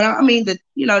it. And when I mean the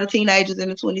teenagers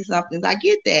and the 20 somethings, I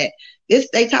get that. It's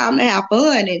their time to have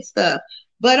fun and stuff.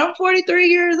 But I'm 43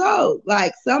 years old.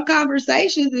 Like some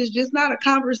conversations is just not a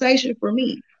conversation for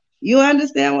me. You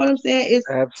understand what I'm saying?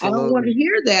 I don't want to Absolutely.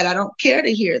 hear that. I don't care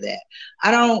to hear that.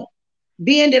 I don't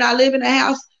being that I live in a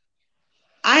house,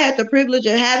 I had the privilege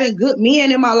of having good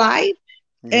men in my life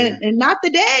Yeah, and not the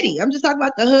daddy. I'm just talking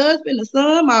about the husband, the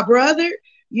son, my brother.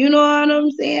 You know what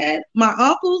I'm saying? My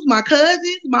uncles, my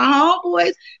cousins, my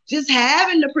homeboys, just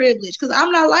having the privilege because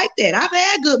I'm not like that. I've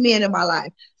had good men in my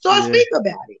life, so I yeah, speak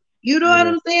about it. You know what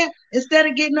yeah, I'm saying? Instead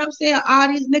of getting up saying all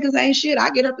these niggas ain't shit, I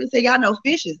get up and say y'all know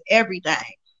Fish is everything.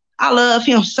 I love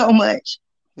him so much,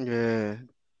 yeah,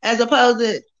 as opposed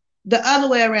to the other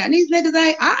way around. These niggas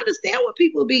ain't. I understand when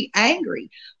people be angry,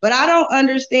 but I don't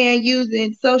understand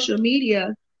using social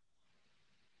media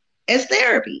as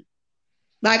therapy.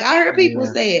 Like I heard people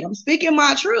yeah, say it. I'm speaking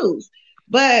my truth.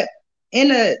 But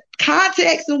in a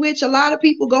context in which a lot of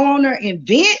people go on there and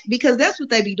vent, because that's what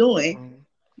they be doing,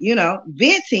 Hmm.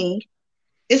 venting,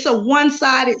 it's a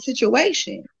one-sided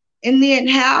situation. And then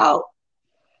how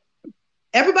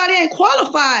everybody ain't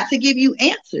qualified to give you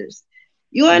answers.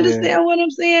 You Yeah. understand what I'm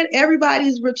saying?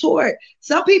 Everybody's retort.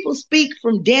 Some people speak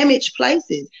from damaged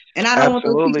places, and I don't want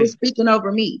those people Absolutely. speaking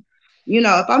over me.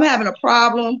 If I'm having a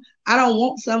problem, I don't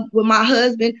want some with my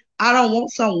husband. I don't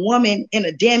want some woman in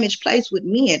a damaged place with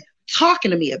men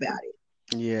talking to me about it.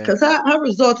 Yeah. Cause her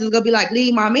result is gonna be like,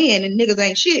 leave my man and niggas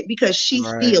ain't shit because she's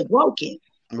Right. still broken.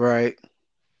 Right.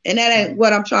 And that ain't Mm.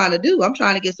 what I'm trying to do. I'm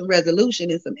trying to get some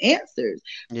resolution and some answers.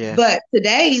 Yeah. But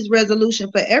today's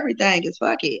resolution for everything is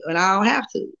fuck it, and I don't have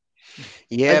to.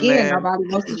 Yeah, Again, man. nobody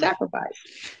wants to sacrifice.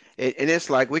 And it's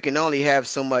like we can only have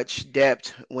so much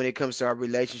depth when it comes to our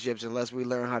relationships unless we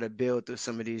learn how to build through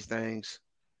some of these things.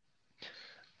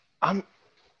 I'm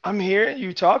I'm hearing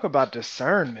you talk about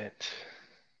discernment,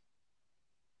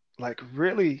 like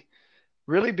really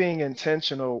being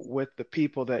intentional with the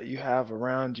people that you have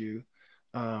around you,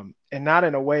 and not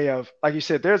in a way of, like you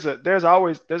said, there's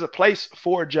a place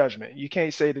for judgment. You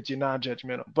can't say that you're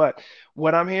non-judgmental, but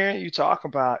what I'm hearing you talk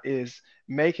about is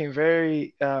making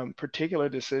very particular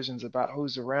decisions about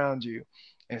who's around you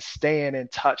and staying in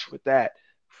touch with that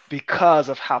because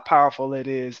of how powerful it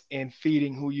is in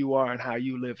feeding who you are and how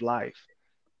you live life.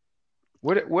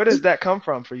 Where does that come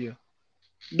from for you?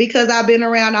 Because I've been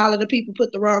around all of the people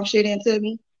put the wrong shit into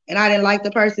me, and I didn't like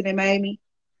the person that made me,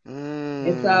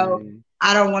 and so Mm.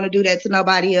 I don't want to do that to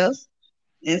nobody else.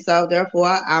 And so therefore,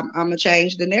 I'm gonna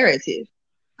change the narrative.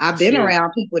 I've been See.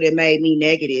 around people that made me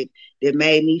negative, that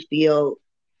made me feel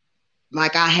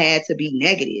like I had to be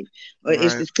negative. Or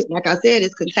it's Right. just like I said,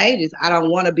 it's contagious. I don't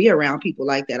want to be around people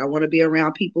like that. I want to be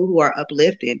around people who are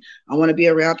uplifting. I want to be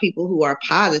around people who are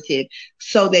positive,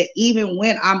 so that even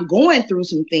when I'm going through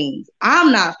some things,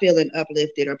 I'm not feeling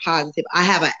uplifted or positive. I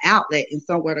have an outlet and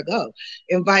somewhere to go.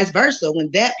 And vice versa.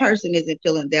 When that person isn't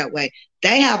feeling that way,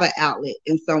 they have an outlet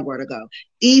and somewhere to go.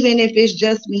 Even if it's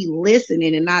just me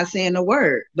listening and not saying a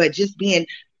word, but just being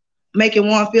making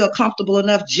one feel comfortable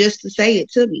enough just to say it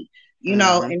to me,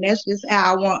 Hmm. and that's just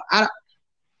how I want.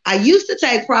 I used to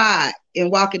take pride in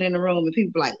walking in the room and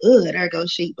people be like, ugh, there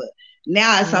goes she. But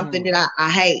now it's something Mm. that I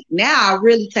hate. Now I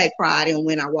really take pride in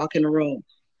when I walk in the room,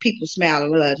 people smile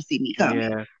and love to see me coming.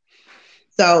 Yeah.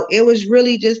 So it was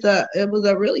really just it was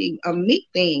a really a meek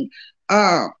thing.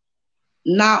 Um,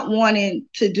 Not wanting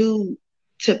to do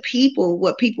to people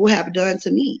what people have done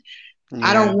to me.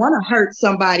 I Yeah. don't want to hurt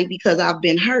somebody because I've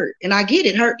been hurt. And I get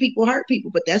it, hurt people,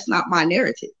 but that's not my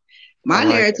narrative. I My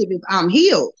like it. narrative is I'm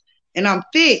healed and I'm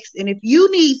fixed. And if you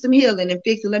need some healing and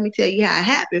fixing, let me tell you how it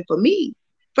happened for me.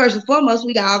 First and foremost,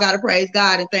 we all got to praise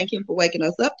God and thank Him for waking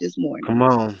us up this morning, Come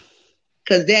on.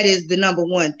 because that is the number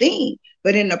one thing.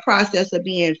 But in the process of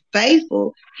being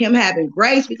faithful, Him having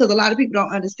grace, because a lot of people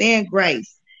don't understand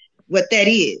grace, what that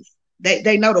is.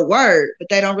 They know the word, but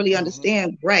they don't really Mhm.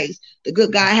 understand grace. The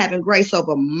good God having grace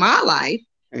over my life,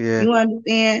 Yeah. you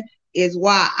understand, is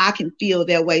why I can feel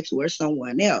that way towards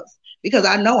someone else. Because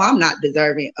I know I'm not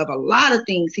deserving of a lot of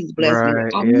things He's blessed me with.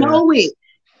 Right. I Yeah. know it.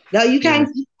 No, you Yeah. can't.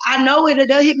 I know it.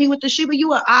 It'll hit me with the Shiba,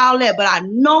 you and all that, but I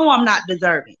know I'm not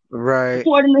deserving. Right.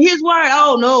 According to His word,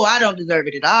 oh no, I don't deserve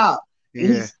it at all. And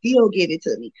He Yeah. still give it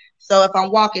to me. So if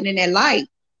I'm walking in that light,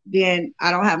 then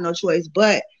I don't have no choice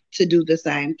but to do the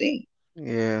same thing.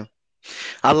 Yeah.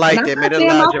 I And like I'm that, man. not It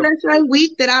saying my allows you. flesh ain't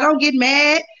weak, that I don't get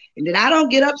mad and that I don't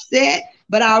get upset,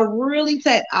 but I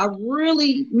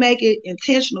really make it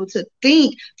intentional to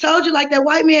think. Told you, like that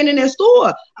white man in that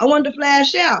store, I wanted to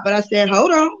flash out, but I said,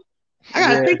 hold on. I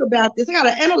got to Yeah. think about this. I got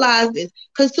to analyze this,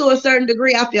 because to a certain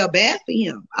degree, I feel bad for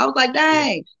him. I was like, Yeah.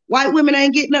 dang, white women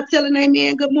ain't getting up telling their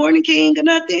men, good morning, king, or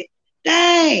nothing.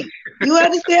 Dang. You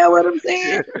understand what I'm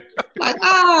saying? Like,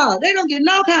 oh, they don't get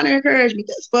no kind of encouragement.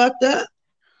 That's fucked up.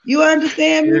 You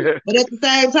understand me? Yeah. But at the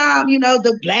same time,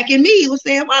 the black in me was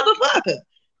saying, motherfucker.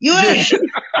 You Yeah.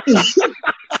 understand?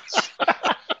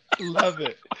 Love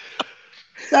it.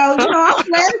 So, I'm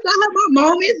blessed. I have my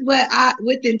moments, but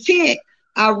with intent,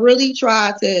 I really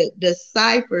try to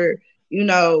decipher, you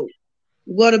know,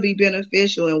 what'll be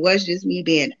beneficial and what's just me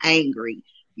being angry.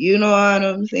 You know what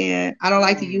I'm saying? I don't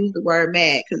like to Mm. use the word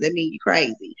mad because that means you're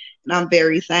crazy. And I'm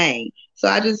very sane. So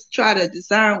I just try to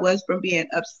discern what's from being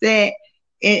upset.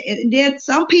 And then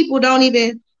some people don't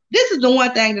even, this is the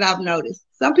one thing that I've noticed.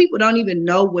 Some people don't even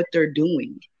know what they're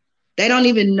doing. They don't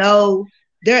even know,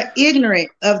 they're ignorant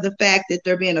of the fact that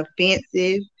they're being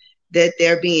offensive, that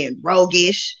they're being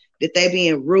roguish, that they're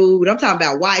being rude. I'm talking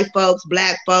about white folks,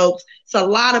 black folks. It's a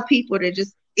lot of people that are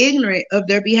just ignorant of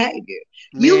their behavior.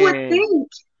 You would Man.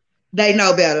 think they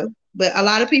know better, but a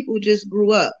lot of people just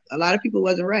grew up. A lot of people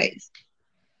wasn't raised.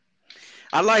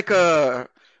 I like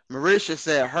Marisha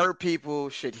said hurt people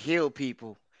should heal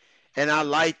people. And I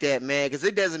like that, man, because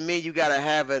it doesn't mean you got to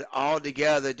have it all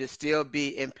together to still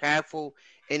be impactful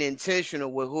and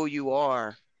intentional with who you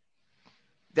are,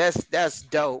 that's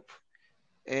dope.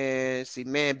 And see,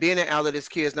 man, being an outlet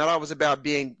kid is not always about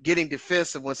getting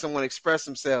defensive when someone expresses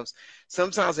themselves.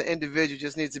 Sometimes an individual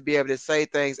just needs to be able to say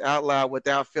things out loud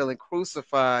without feeling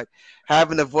crucified.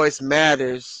 Having a voice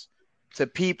matters to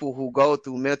people who go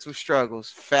through mental struggles.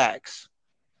 Facts.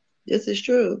 This is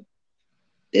true.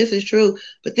 This is true.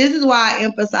 But this is why I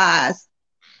emphasize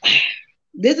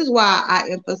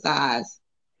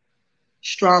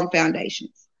strong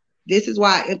foundations. This is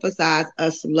why I emphasize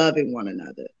us loving one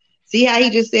another. See how he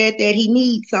just said that he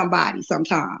needs somebody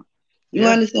sometime. You Yeah.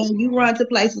 understand? You run to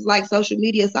places like social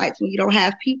media sites when you don't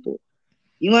have people.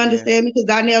 You Yeah. understand me? Because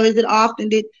Donnell, is it often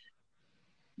that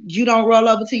you don't roll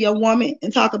over to your woman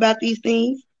and talk about these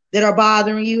things that are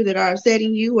bothering you, that are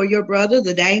upsetting you, or your brother,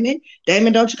 the Damon?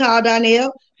 Damon, don't you call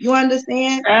Donnell? You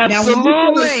understand? Now,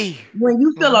 Absolutely. when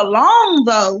you feel Mhm. alone,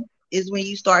 though, is when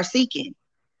you start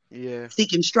Yeah.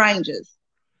 seeking strangers.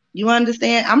 You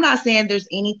understand? I'm not saying there's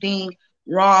anything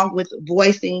wrong with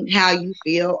voicing how you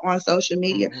feel on social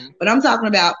media, Hmm. but I'm talking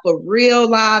about for real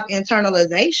live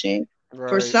internalization.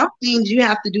 For Right. some things, you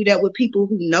have to do that with people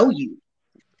who know you.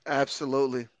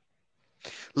 Absolutely.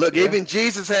 Look, Yeah. even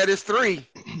Jesus had his three.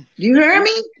 You hear You,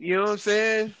 me? you know what I'm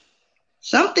saying?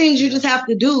 Some things you Yeah. just have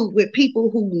to do with people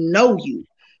who know you,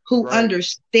 who Right.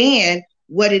 understand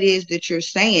what it is that you're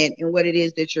saying and what it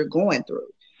is that you're going through.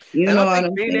 You And know I what think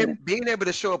I'm saying? being able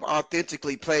to show up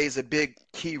authentically plays a big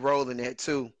key role in that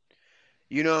too.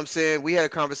 You know what I'm saying? We had a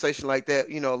conversation like that,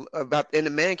 about in the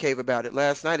man cave about it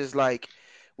last night. Is like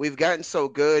we've gotten so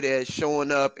good at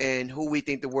showing up and who we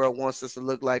think the world wants us to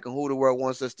look like and who the world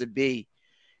wants us to be.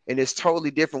 And it's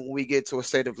totally different when we get to a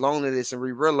state of loneliness and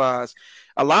we realize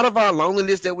a lot of our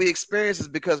loneliness that we experience is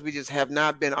because we just have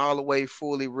not been all the way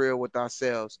fully real with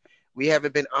ourselves. We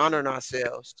haven't been honoring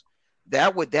ourselves.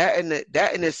 That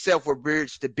in itself will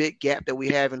bridge the big gap that we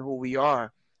have in who we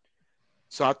are.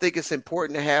 So I think it's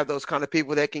important to have those kind of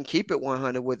people that can keep it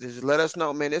 100 with us. Let us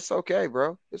know, man, it's okay,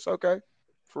 bro. It's okay.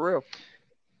 For real.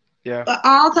 Yeah. But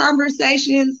all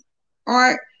conversations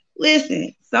aren't,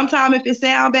 listen, sometimes if it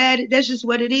sound bad, that's just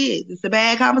what it is. It's a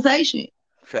bad conversation.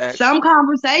 Facts. Some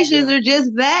conversations Yeah. are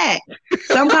just that.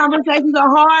 Some conversations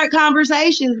are hard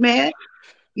conversations, man.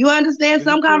 You understand? This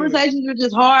is Some true. conversations are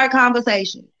just hard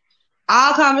conversations.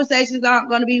 All conversations aren't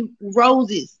going to be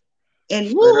roses and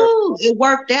Straight up. woohoo, it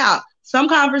worked out. Some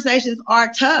conversations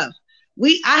are tough.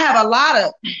 I have a lot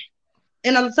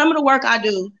of, some of the work I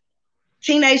do,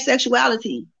 teenage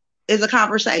sexuality is a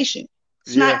conversation.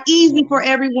 It's not Yeah. easy for Mhm.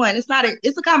 everyone. It's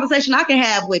a conversation I can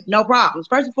have with no problems.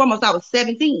 First and foremost, I was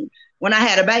 17 when I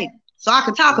had a baby, so I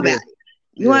can talk Yeah. about it.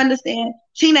 You Yeah. understand?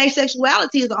 Teenage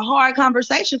sexuality is a hard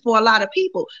conversation for a lot of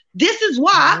people. This is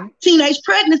why Mhm. teenage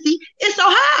pregnancy is so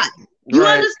high. You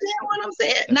Right. understand what I'm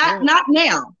saying? That's right. Not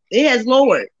now. It has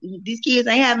lowered. These kids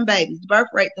ain't having babies. The birth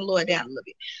rate can lower down a little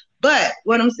bit. But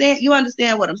what I'm saying, you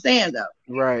understand what I'm saying though.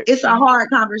 Right. It's a hard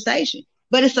conversation,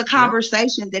 but it's a Yeah.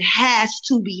 conversation that has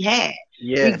to be had,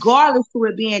 Yes. regardless to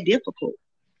it being difficult.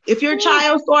 If your Whew.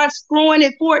 child starts screwing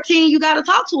at 14, you got to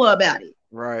talk to her about it.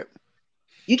 Right.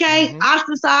 You can't Mhm.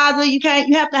 ostracize her. You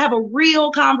have to have a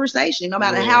real conversation, no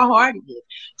matter Yeah. how hard it is.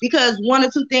 Because one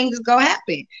or two things is going to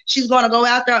happen. She's going to go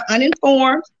out there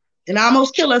uninformed and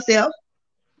almost kill herself,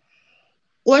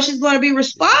 or she's going to be Yeah.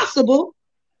 responsible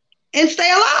and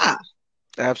stay alive.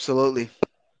 Absolutely.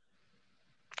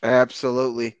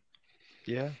 Absolutely.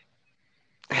 Yeah.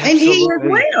 And he as Absolutely.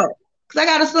 well. Because I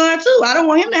got a son too. I don't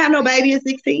want him to have no baby at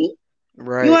 16. You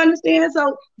Right. understand?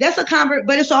 So that's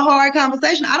but it's a hard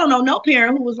conversation. I don't know no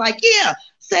parent who was like, yeah,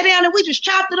 sat down and we just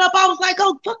chopped it up. I was like,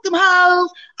 oh, fuck them hoes.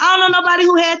 I don't know nobody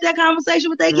who had that conversation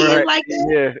with their kids Right. like that.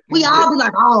 Yeah. We Mhm. all be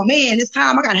like, oh man, it's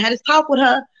time. I gotta have this talk with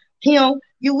her, him.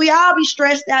 We all be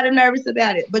stressed out and nervous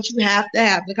about it, but you have to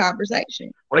have the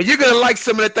conversation. Well, you're gonna like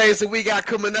some of the things that we got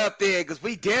coming up there, because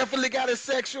we definitely got a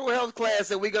sexual health class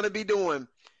that we're gonna be doing.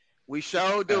 We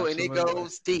sure do, and it Absolutely.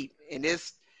 goes deep, and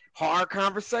it's hard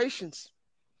conversations.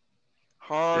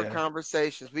 Hard Yeah.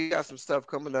 conversations. We got some stuff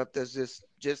coming up that's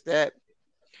just that.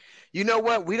 You know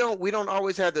what? We don't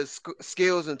always have the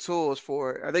skills and tools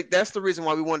for it. I think that's the reason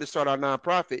why we wanted to start our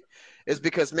nonprofit, is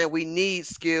because man, we need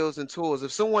skills and tools.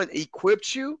 If someone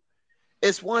equips you,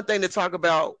 it's one thing to talk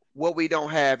about what we don't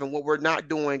have and what we're not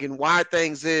doing and why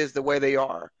things is the way they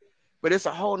are. But it's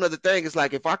a whole nother thing. It's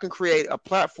like if I can create a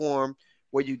platform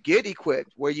where you get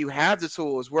equipped, where you have the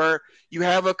tools, where you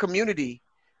have a community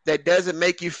that doesn't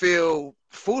make you feel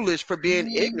foolish for being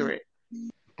ignorant.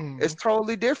 It's Mhm.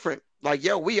 totally different. Like,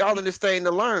 yo, we all in this thing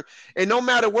to learn. And no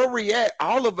matter where we at,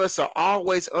 all of us are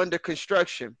always under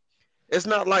construction. It's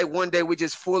not like one day we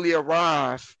just fully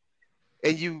arrive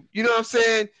and you know what I'm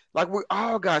saying? Like we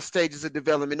all got stages of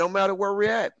development, no matter where we're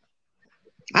at.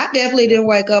 I definitely Yeah. didn't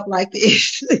wake up like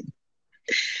this.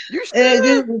 You still This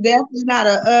there? is definitely not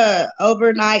a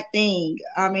overnight thing.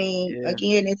 I mean, Yeah.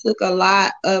 again, it took a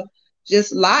lot of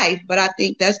just life, but I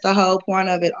think that's the whole point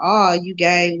of it all. You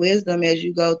gain wisdom as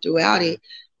you go throughout Yeah. it,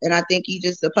 and I think you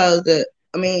just supposed to.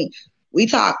 I mean, we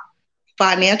talk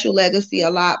financial legacy a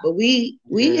lot, but we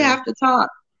Yeah. have to talk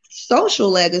social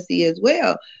legacy as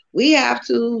well. We have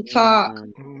to talk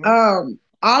Mhm. Hmm.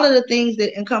 all of the things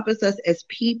that encompass us as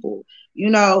people.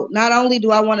 Not only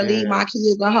do I want to leave Yeah. my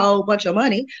kids a whole bunch of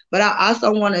money, but I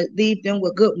also want to leave them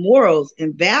with good morals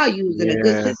and values and a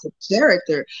good Yeah. sense of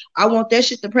character. I want that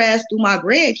shit to pass through my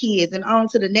grandkids and on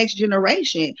to the next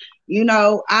generation.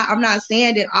 I'm not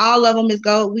saying that all of them is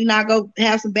go. We not go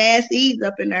have some bad seeds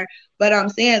up in there, but I'm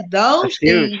saying That's those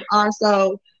huge. things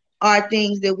also are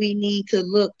things that we need to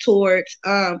look towards.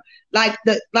 Like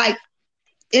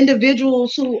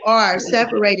individuals who are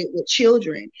separated with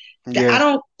children. I Yeah.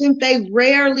 don't think they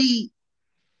rarely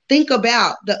think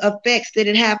about the effects that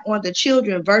it have on the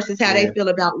children versus how they Yeah. feel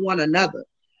about one another.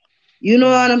 You know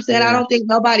what I'm saying? I Yeah. don't think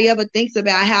nobody ever thinks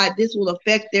about how this will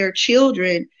affect their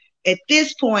children at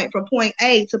this point, from point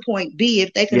A to point B,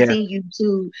 if they Yeah. continue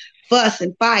to fuss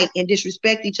and fight and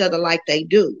disrespect each other like they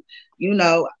do. You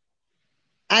know,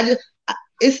 I just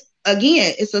it's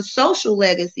again, it's a social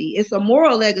legacy, it's a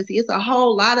moral legacy, it's a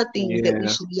whole lot of things that we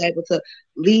Yeah. should be able to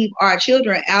leave our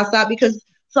children outside because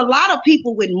it's a lot of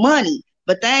people with money,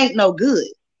 but they ain't no good.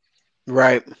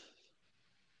 Right.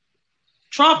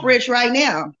 Trump rich right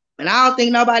now, and I don't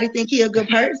think nobody think he a good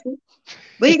person,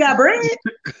 but he got bread.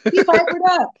 He papered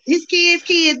up. His kids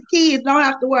don't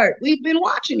have to work. We've been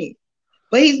watching it,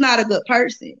 but he's not a good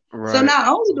person. So Right. not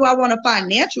only do I want to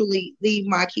financially leave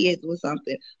my kids with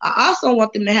something, I also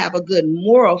want them to have a good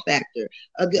moral factor,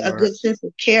 a Right. good sense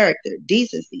of character,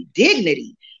 decency,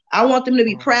 dignity. I want them to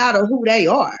be proud Mhm. of who they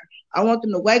are. I want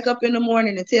them to wake up in the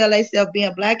morning and tell themselves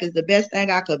being black is the best thing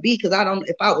I could be because I don't.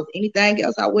 If I was anything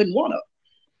else, I wouldn't want to.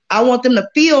 I want them to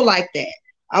feel like that.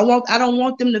 I don't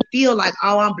want them to feel like,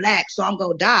 oh, I'm black, so I'm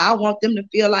gonna die. I want them to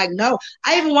feel like no.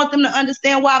 I even want them to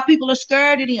understand why people are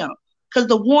scared of them. Cause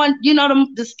the one,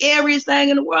 the scariest thing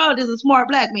in the world is a smart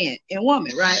black man and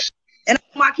woman, right? And I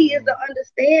want my kids to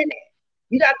understand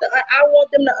that. I want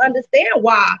them to understand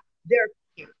why they're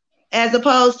scared. As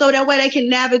opposed so that way they can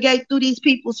navigate through these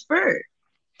people's fear.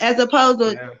 As opposed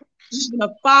to Yeah. even a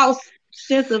false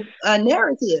sense of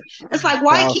narrative. It's like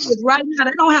white Powerful. kids right now,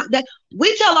 they don't have that.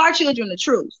 We tell our children the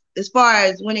truth as far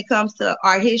as when it comes to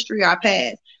our history, our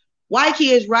past. White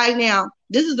kids right now,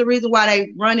 this is the reason why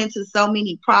they run into so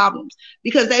many problems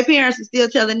because their parents are still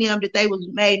telling them that they was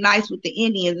made nice with the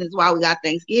Indians, and that's why we got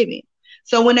Thanksgiving.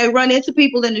 So when they run into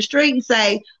people in the street and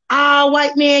say, "Oh,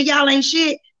 white man, y'all ain't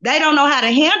shit," they don't know how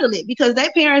to handle it because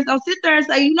their parents don't sit there and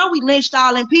say, we lynched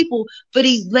all them people for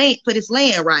this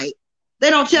land, right? They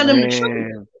don't tell them the truth.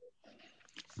 Man.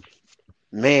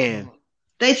 Man. Mhm.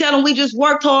 They tell them we just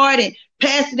worked hard and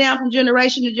passed it down from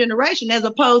generation to generation, as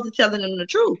opposed to telling them the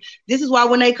truth. This is why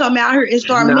when they come out here and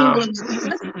start No. mingling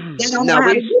with us, they don't know No,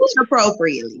 how to do it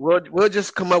appropriately. we'll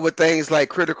just come up with things like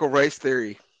critical race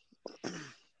theory.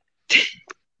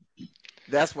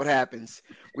 That's what happens.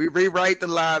 We rewrite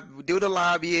we do the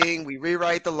lobbying, we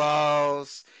rewrite the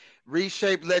laws,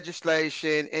 reshape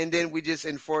legislation, and then we just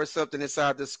enforce something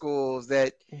inside the schools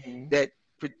Mhm. that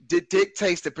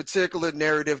dictates the particular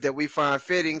narrative that we find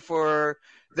fitting for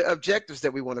the objectives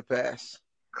that we want to pass. That's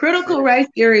Critical it. race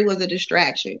theory was a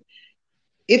distraction.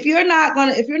 If you're not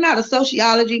a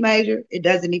sociology major, it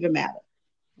doesn't even matter.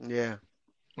 Yeah.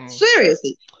 Mhm.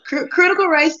 Seriously, critical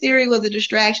race theory was a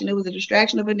distraction. It was a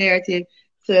distraction of a narrative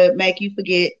to make you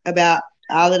forget about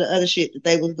all of the other shit that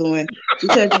they was doing.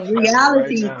 Because in That's it right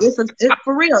reality, now. it's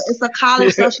for real. It's a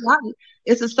college Yeah. sociology.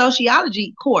 It's a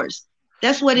sociology course.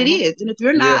 That's what it Hmm. is. And if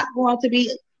you're Yeah. not going to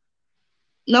be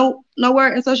nowhere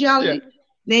in Yeah. sociology,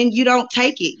 then you don't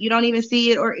take it. You don't even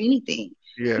see it or anything.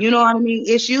 Yeah. You know what I mean?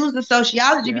 It's used in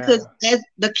sociology because Yeah. as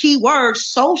the key word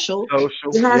social,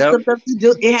 Social. it has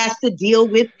Yep. to deal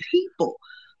with people.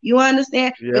 You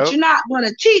understand? But Yep. you're not going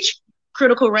to teach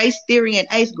critical race theory in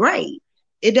eighth grade.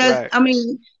 It does. Right. I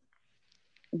mean,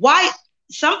 why?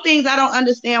 Some things I don't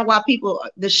understand why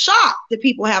the shock that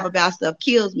people have about stuff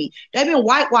kills me. They've been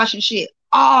whitewashing shit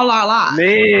all our lives.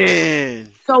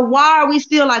 Man. So why are we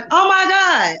still like, oh my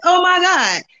God, oh my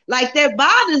God? Like that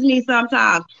bothers me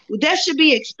sometimes. Well, that should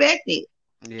be expected.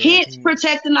 Yeah. Hence Mhm.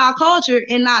 protecting our culture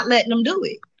and not letting them do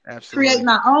it. Absolutely. Creating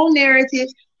our own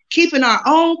narratives, keeping our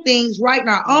own things, writing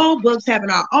our Mm. own books, having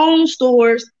our own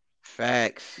stores,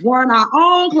 Facts. wearing our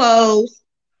own clothes.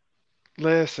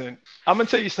 Listen. I'm gonna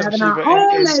tell you something, Having our Sheba,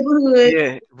 own and neighborhood.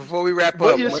 Yeah. Before we wrap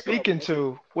what up, you're speaking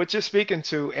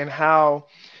to, and how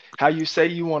you say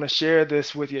you want to share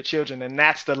this with your children, and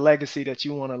that's the legacy that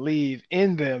you want to leave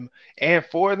in them and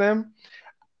for them.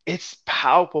 It's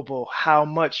palpable how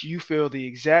much you feel the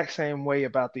exact same way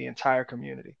about the entire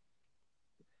community.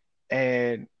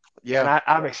 And yeah,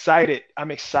 I'm excited.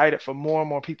 I'm excited for more and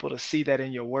more people to see that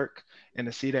in your work and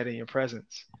to see that in your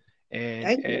presence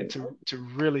Thank and you. to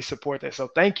really support that. So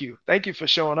thank you. Thank you for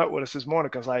showing up with us this morning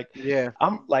because like yeah.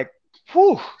 I'm like,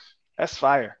 whew, that's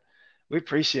fire. We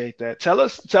appreciate that. Tell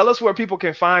us where people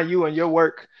can find you and your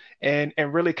work and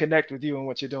really connect with you and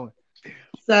what you're doing.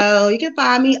 So you can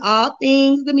find me all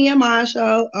things the Me and Ma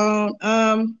Show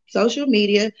on social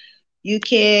media. You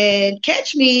can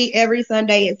catch me every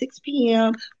Sunday at 6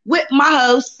 p.m. with my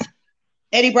host,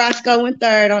 Eddie Brasco and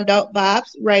Third on Dope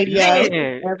Vibes Radio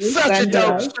Man, every such a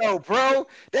dope Sunday. show, bro.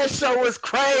 That show was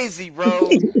crazy,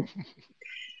 bro.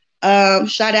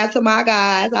 Shout out to my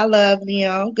guys. I love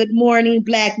them. Good morning,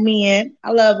 Blac Men.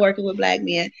 I love working with Blac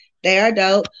Men. They are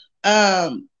dope.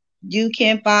 Um, you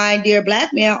can find Dear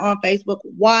Black Man on Facebook.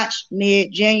 Watch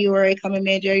mid January, coming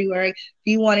mid January. If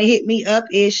you want to hit me up,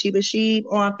 is Sheba Sheeb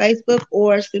on Facebook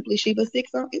or Simply Sheba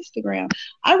 6 on Instagram.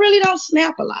 I really don't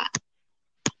snap a lot.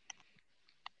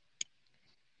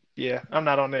 Yeah, I'm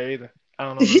not on there either. I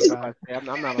don't know nothing I'm about about it. to say,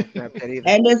 I'm not on Snapchat either.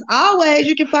 And as always,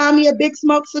 you can find me at Big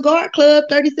Smoke Cigar Club,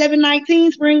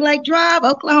 3719 Spring Lake Drive,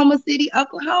 Oklahoma City,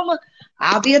 Oklahoma.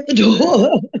 I'll be at the That's it.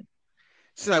 door.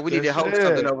 Seems like we need to That's host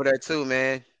something it. over there too,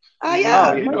 man. Oh, We need Oh,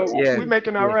 yeah. to, you No know, yeah, we're question.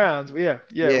 making our yeah, rounds. Yeah,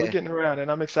 we're yeah. getting around,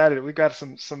 and I'm excited. We got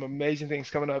some amazing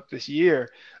things coming up this year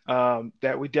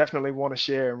that we definitely want to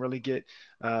share and really get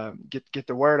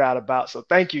the word out about. So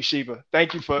thank you, Sheba.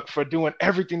 Thank you for doing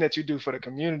everything that you do for the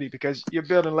community because you're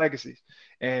building legacies,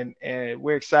 and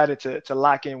we're excited to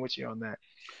lock in with you on that.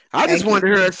 I just Thank you. wanted to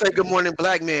hear her say good morning,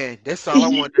 black man. That's all I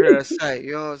wanted to hear her say.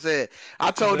 You know what I'm saying? I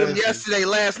told them Listen, yesterday,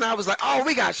 last night, I was like, oh,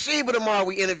 we got Sheba tomorrow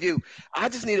we interview. I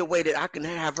just need a way that I can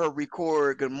have her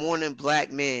record good morning,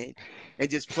 black man, and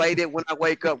just play it when I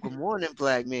wake up. Good morning,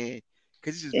 black man.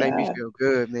 Cause it just made me Yeah. feel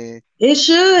good, man. It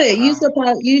should.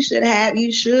 powerful.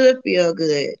 You should feel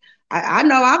good. I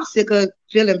know I'm sick of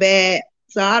feeling bad,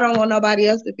 so I don't want nobody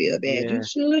else to feel bad. You Yeah.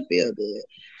 should feel good.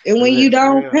 And when you Let, That's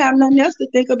don't real. have nothing else to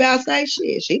think about, say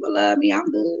shit. She will love me. I'm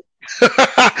good.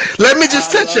 let me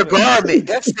just I touch your love it. garment.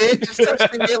 That's it. Just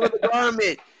touch the heel of the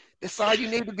garment. That's all you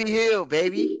need to be healed,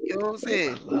 baby. You know what I'm I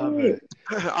saying? love it.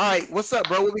 All right, what's up,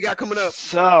 bro? What we got coming up?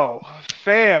 So,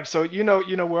 fam, so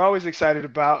we're always excited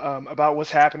about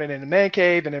what's happening in the man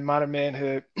cave and in modern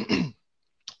manhood.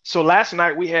 So last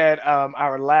night we had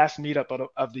our last meetup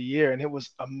of the year, and it was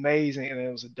amazing, and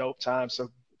it was a dope time. So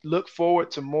look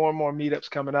forward to more and more meetups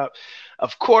coming up.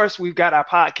 Of course, we've got our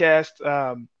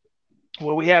podcast.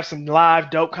 Where we have some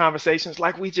live dope conversations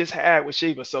like we just had with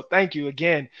Sheba. So thank you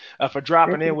again for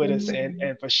dropping in with us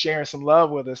and for sharing some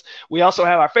love with us. We also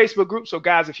have our Facebook group. So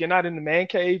guys, if you're not in the man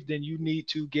cave, then you need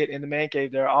to get in the man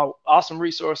cave. There are all awesome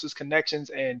resources, connections,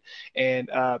 and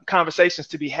conversations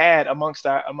to be had amongst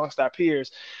our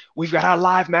peers. We've got our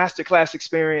live masterclass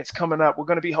experience coming up. We're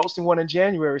going to be hosting one in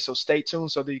January, so stay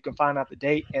tuned so that you can find out the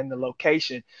date and the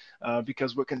location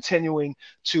because we're continuing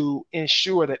to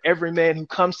ensure that every man who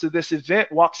comes to this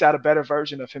event walks out a better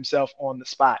version of himself on the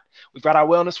spot. We've got our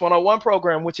Wellness 101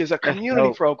 program, which is a That's community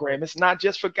dope. program. It's not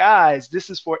just for guys, this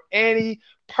is for any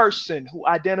person who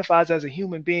identifies as a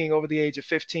human being over the age of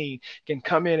 15 can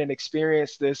come in and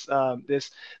experience this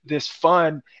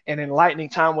fun and enlightening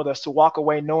time with us to walk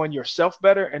away knowing yourself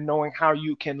better and knowing how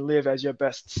you can live as your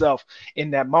best self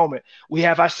in that moment. We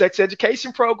have our sex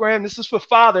education program. This is for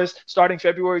fathers starting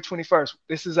February 21st.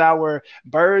 This is our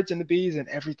birds and the bees and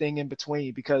everything in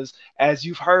between because as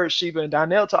you've heard Sheba and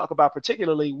Donnell talk about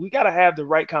particularly, we got to have the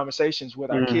right conversations with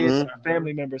our kids Mm-hmm. and our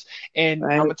family members. And I'm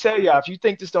Right. gonna tell y'all, if you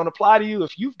think this don't apply to you,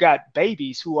 if you've got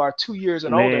babies who are 2 years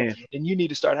and older, Man. then you need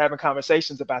to start having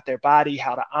conversations about their body,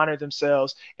 how to honor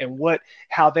themselves, and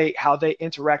how they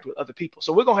interact with other people.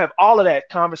 So we're gonna have all of that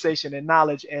conversation and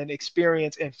knowledge and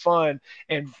experience and fun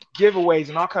and giveaways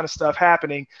and all kind of stuff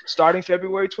happening starting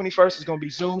February 21st. Is gonna be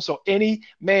Zoom. So any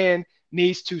man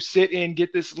needs to sit in,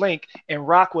 get this link, and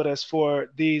rock with us for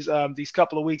these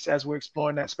couple of weeks as we're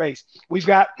exploring that space. We've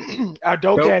got our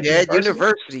Dope Dope Dad Dad University.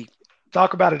 University.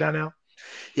 Talk about it, Donnell.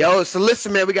 Yo, so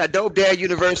listen, man, we got Dope Dad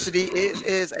University. It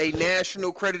is a national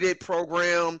accredited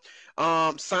program,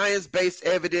 science-based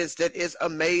evidence that is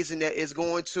amazing, that is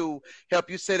going to help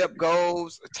you set up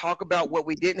goals, talk about what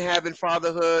we didn't have in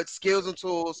fatherhood, skills and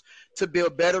tools to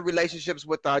build better relationships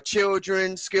with our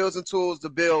children, skills and tools to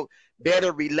build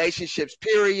better relationships,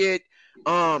 period.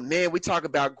 Man, we talk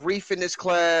about grief in this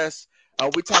class.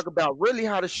 We talk about really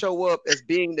how to show up as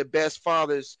being the best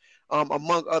fathers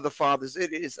among other fathers.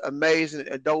 It is amazing,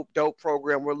 a dope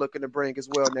program we're looking to bring as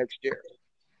well next year.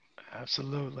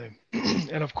 Absolutely.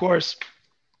 And of course,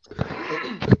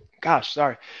 gosh,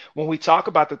 sorry. When we talk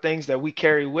about the things that we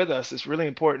carry with us, it's really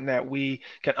important that we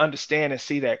can understand and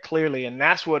see that clearly. And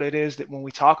that's what it is that when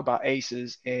we talk about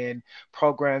ACEs and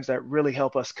programs that really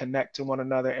help us connect to one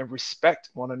another and respect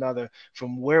one another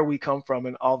from where we come from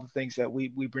and all the things that we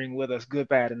bring with us, good,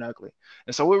 bad, and ugly.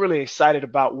 And so we're really excited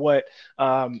about what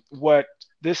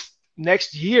this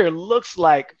next year looks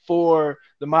like for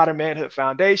the Modern Manhood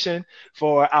Foundation,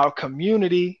 for our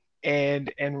community,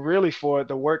 and really for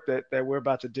the work that we're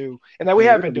about to do and that we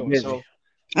Yeah, have we're been gonna be doing. busy. So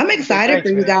I'm we say excited for thanks,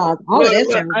 you man. guys. All of Look, that look,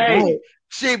 sounds hey, great.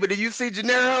 Sheba, did you see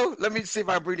Gennaro? Let me see if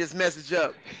I bring this message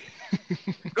up.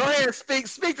 Go ahead and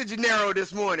speak to Gennaro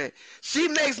this morning. She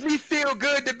makes me feel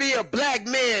good to be a black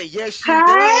man. Yes, she Hi,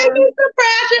 does. Mr.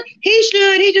 Pratchett. He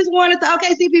should. He just won at the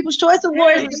OKC People's Choice Yeah,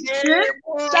 Awards he this year. did,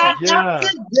 boy. Shout out Yeah, to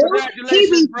dude. He Congratulations,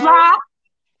 be bro. fly.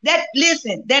 That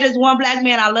listen, that is one black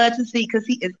man I love to see because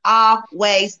he is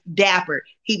always dapper.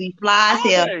 He be fly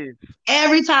as hell. Always.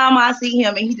 Every time I see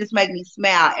him, and he just make me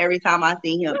smile every time I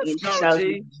see him, Let's and go, shows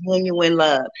me G. genuine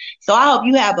love. So I hope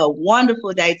you have a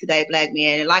wonderful day today, black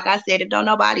man. And like I said, if don't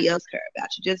nobody else care about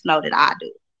you, just know that I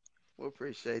do. We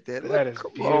appreciate that. Look, that is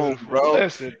come on, beautiful. bro.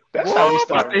 Listen, that's how we Whoa,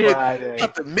 start about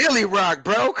Friday. the Millie Rock,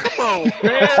 bro. Come on,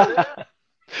 man.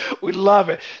 We love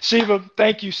it. Shiva,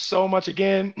 thank you so much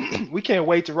again. We can't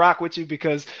wait to rock with you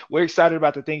because we're excited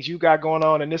about the things you got going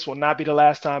on. And this will not be the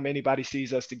last time anybody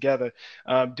sees us together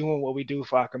doing what we do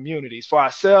for our communities, for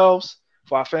ourselves,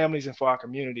 for our families, and for our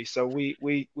communities. So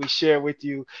we share with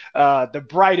you the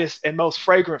brightest and most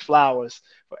fragrant flowers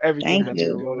for everything Thank that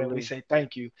you're you. doing. And we Absolutely. say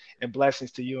thank you and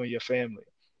blessings to you and your family.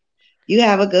 You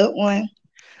have a good one.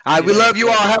 All right, You we as love you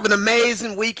all. well. Have an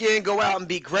amazing weekend. Go out and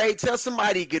be great. Tell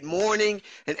somebody good morning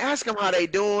and ask them how they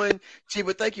doing.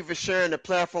 Chiba, thank you for sharing the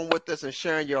platform with us and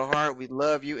sharing your heart. We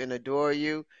love you and adore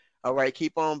you. All right,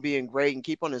 keep on being great and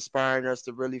keep on inspiring us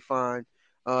to really find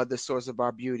the source of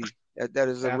our beauty. That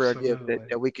is a rare gift Absolutely.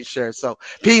 that we can share. So,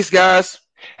 peace, guys.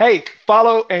 Hey,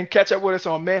 follow and catch up with us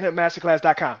on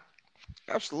manhoodmasterclass.com.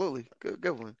 Absolutely.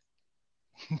 Good one.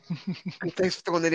 And thanks for throwing it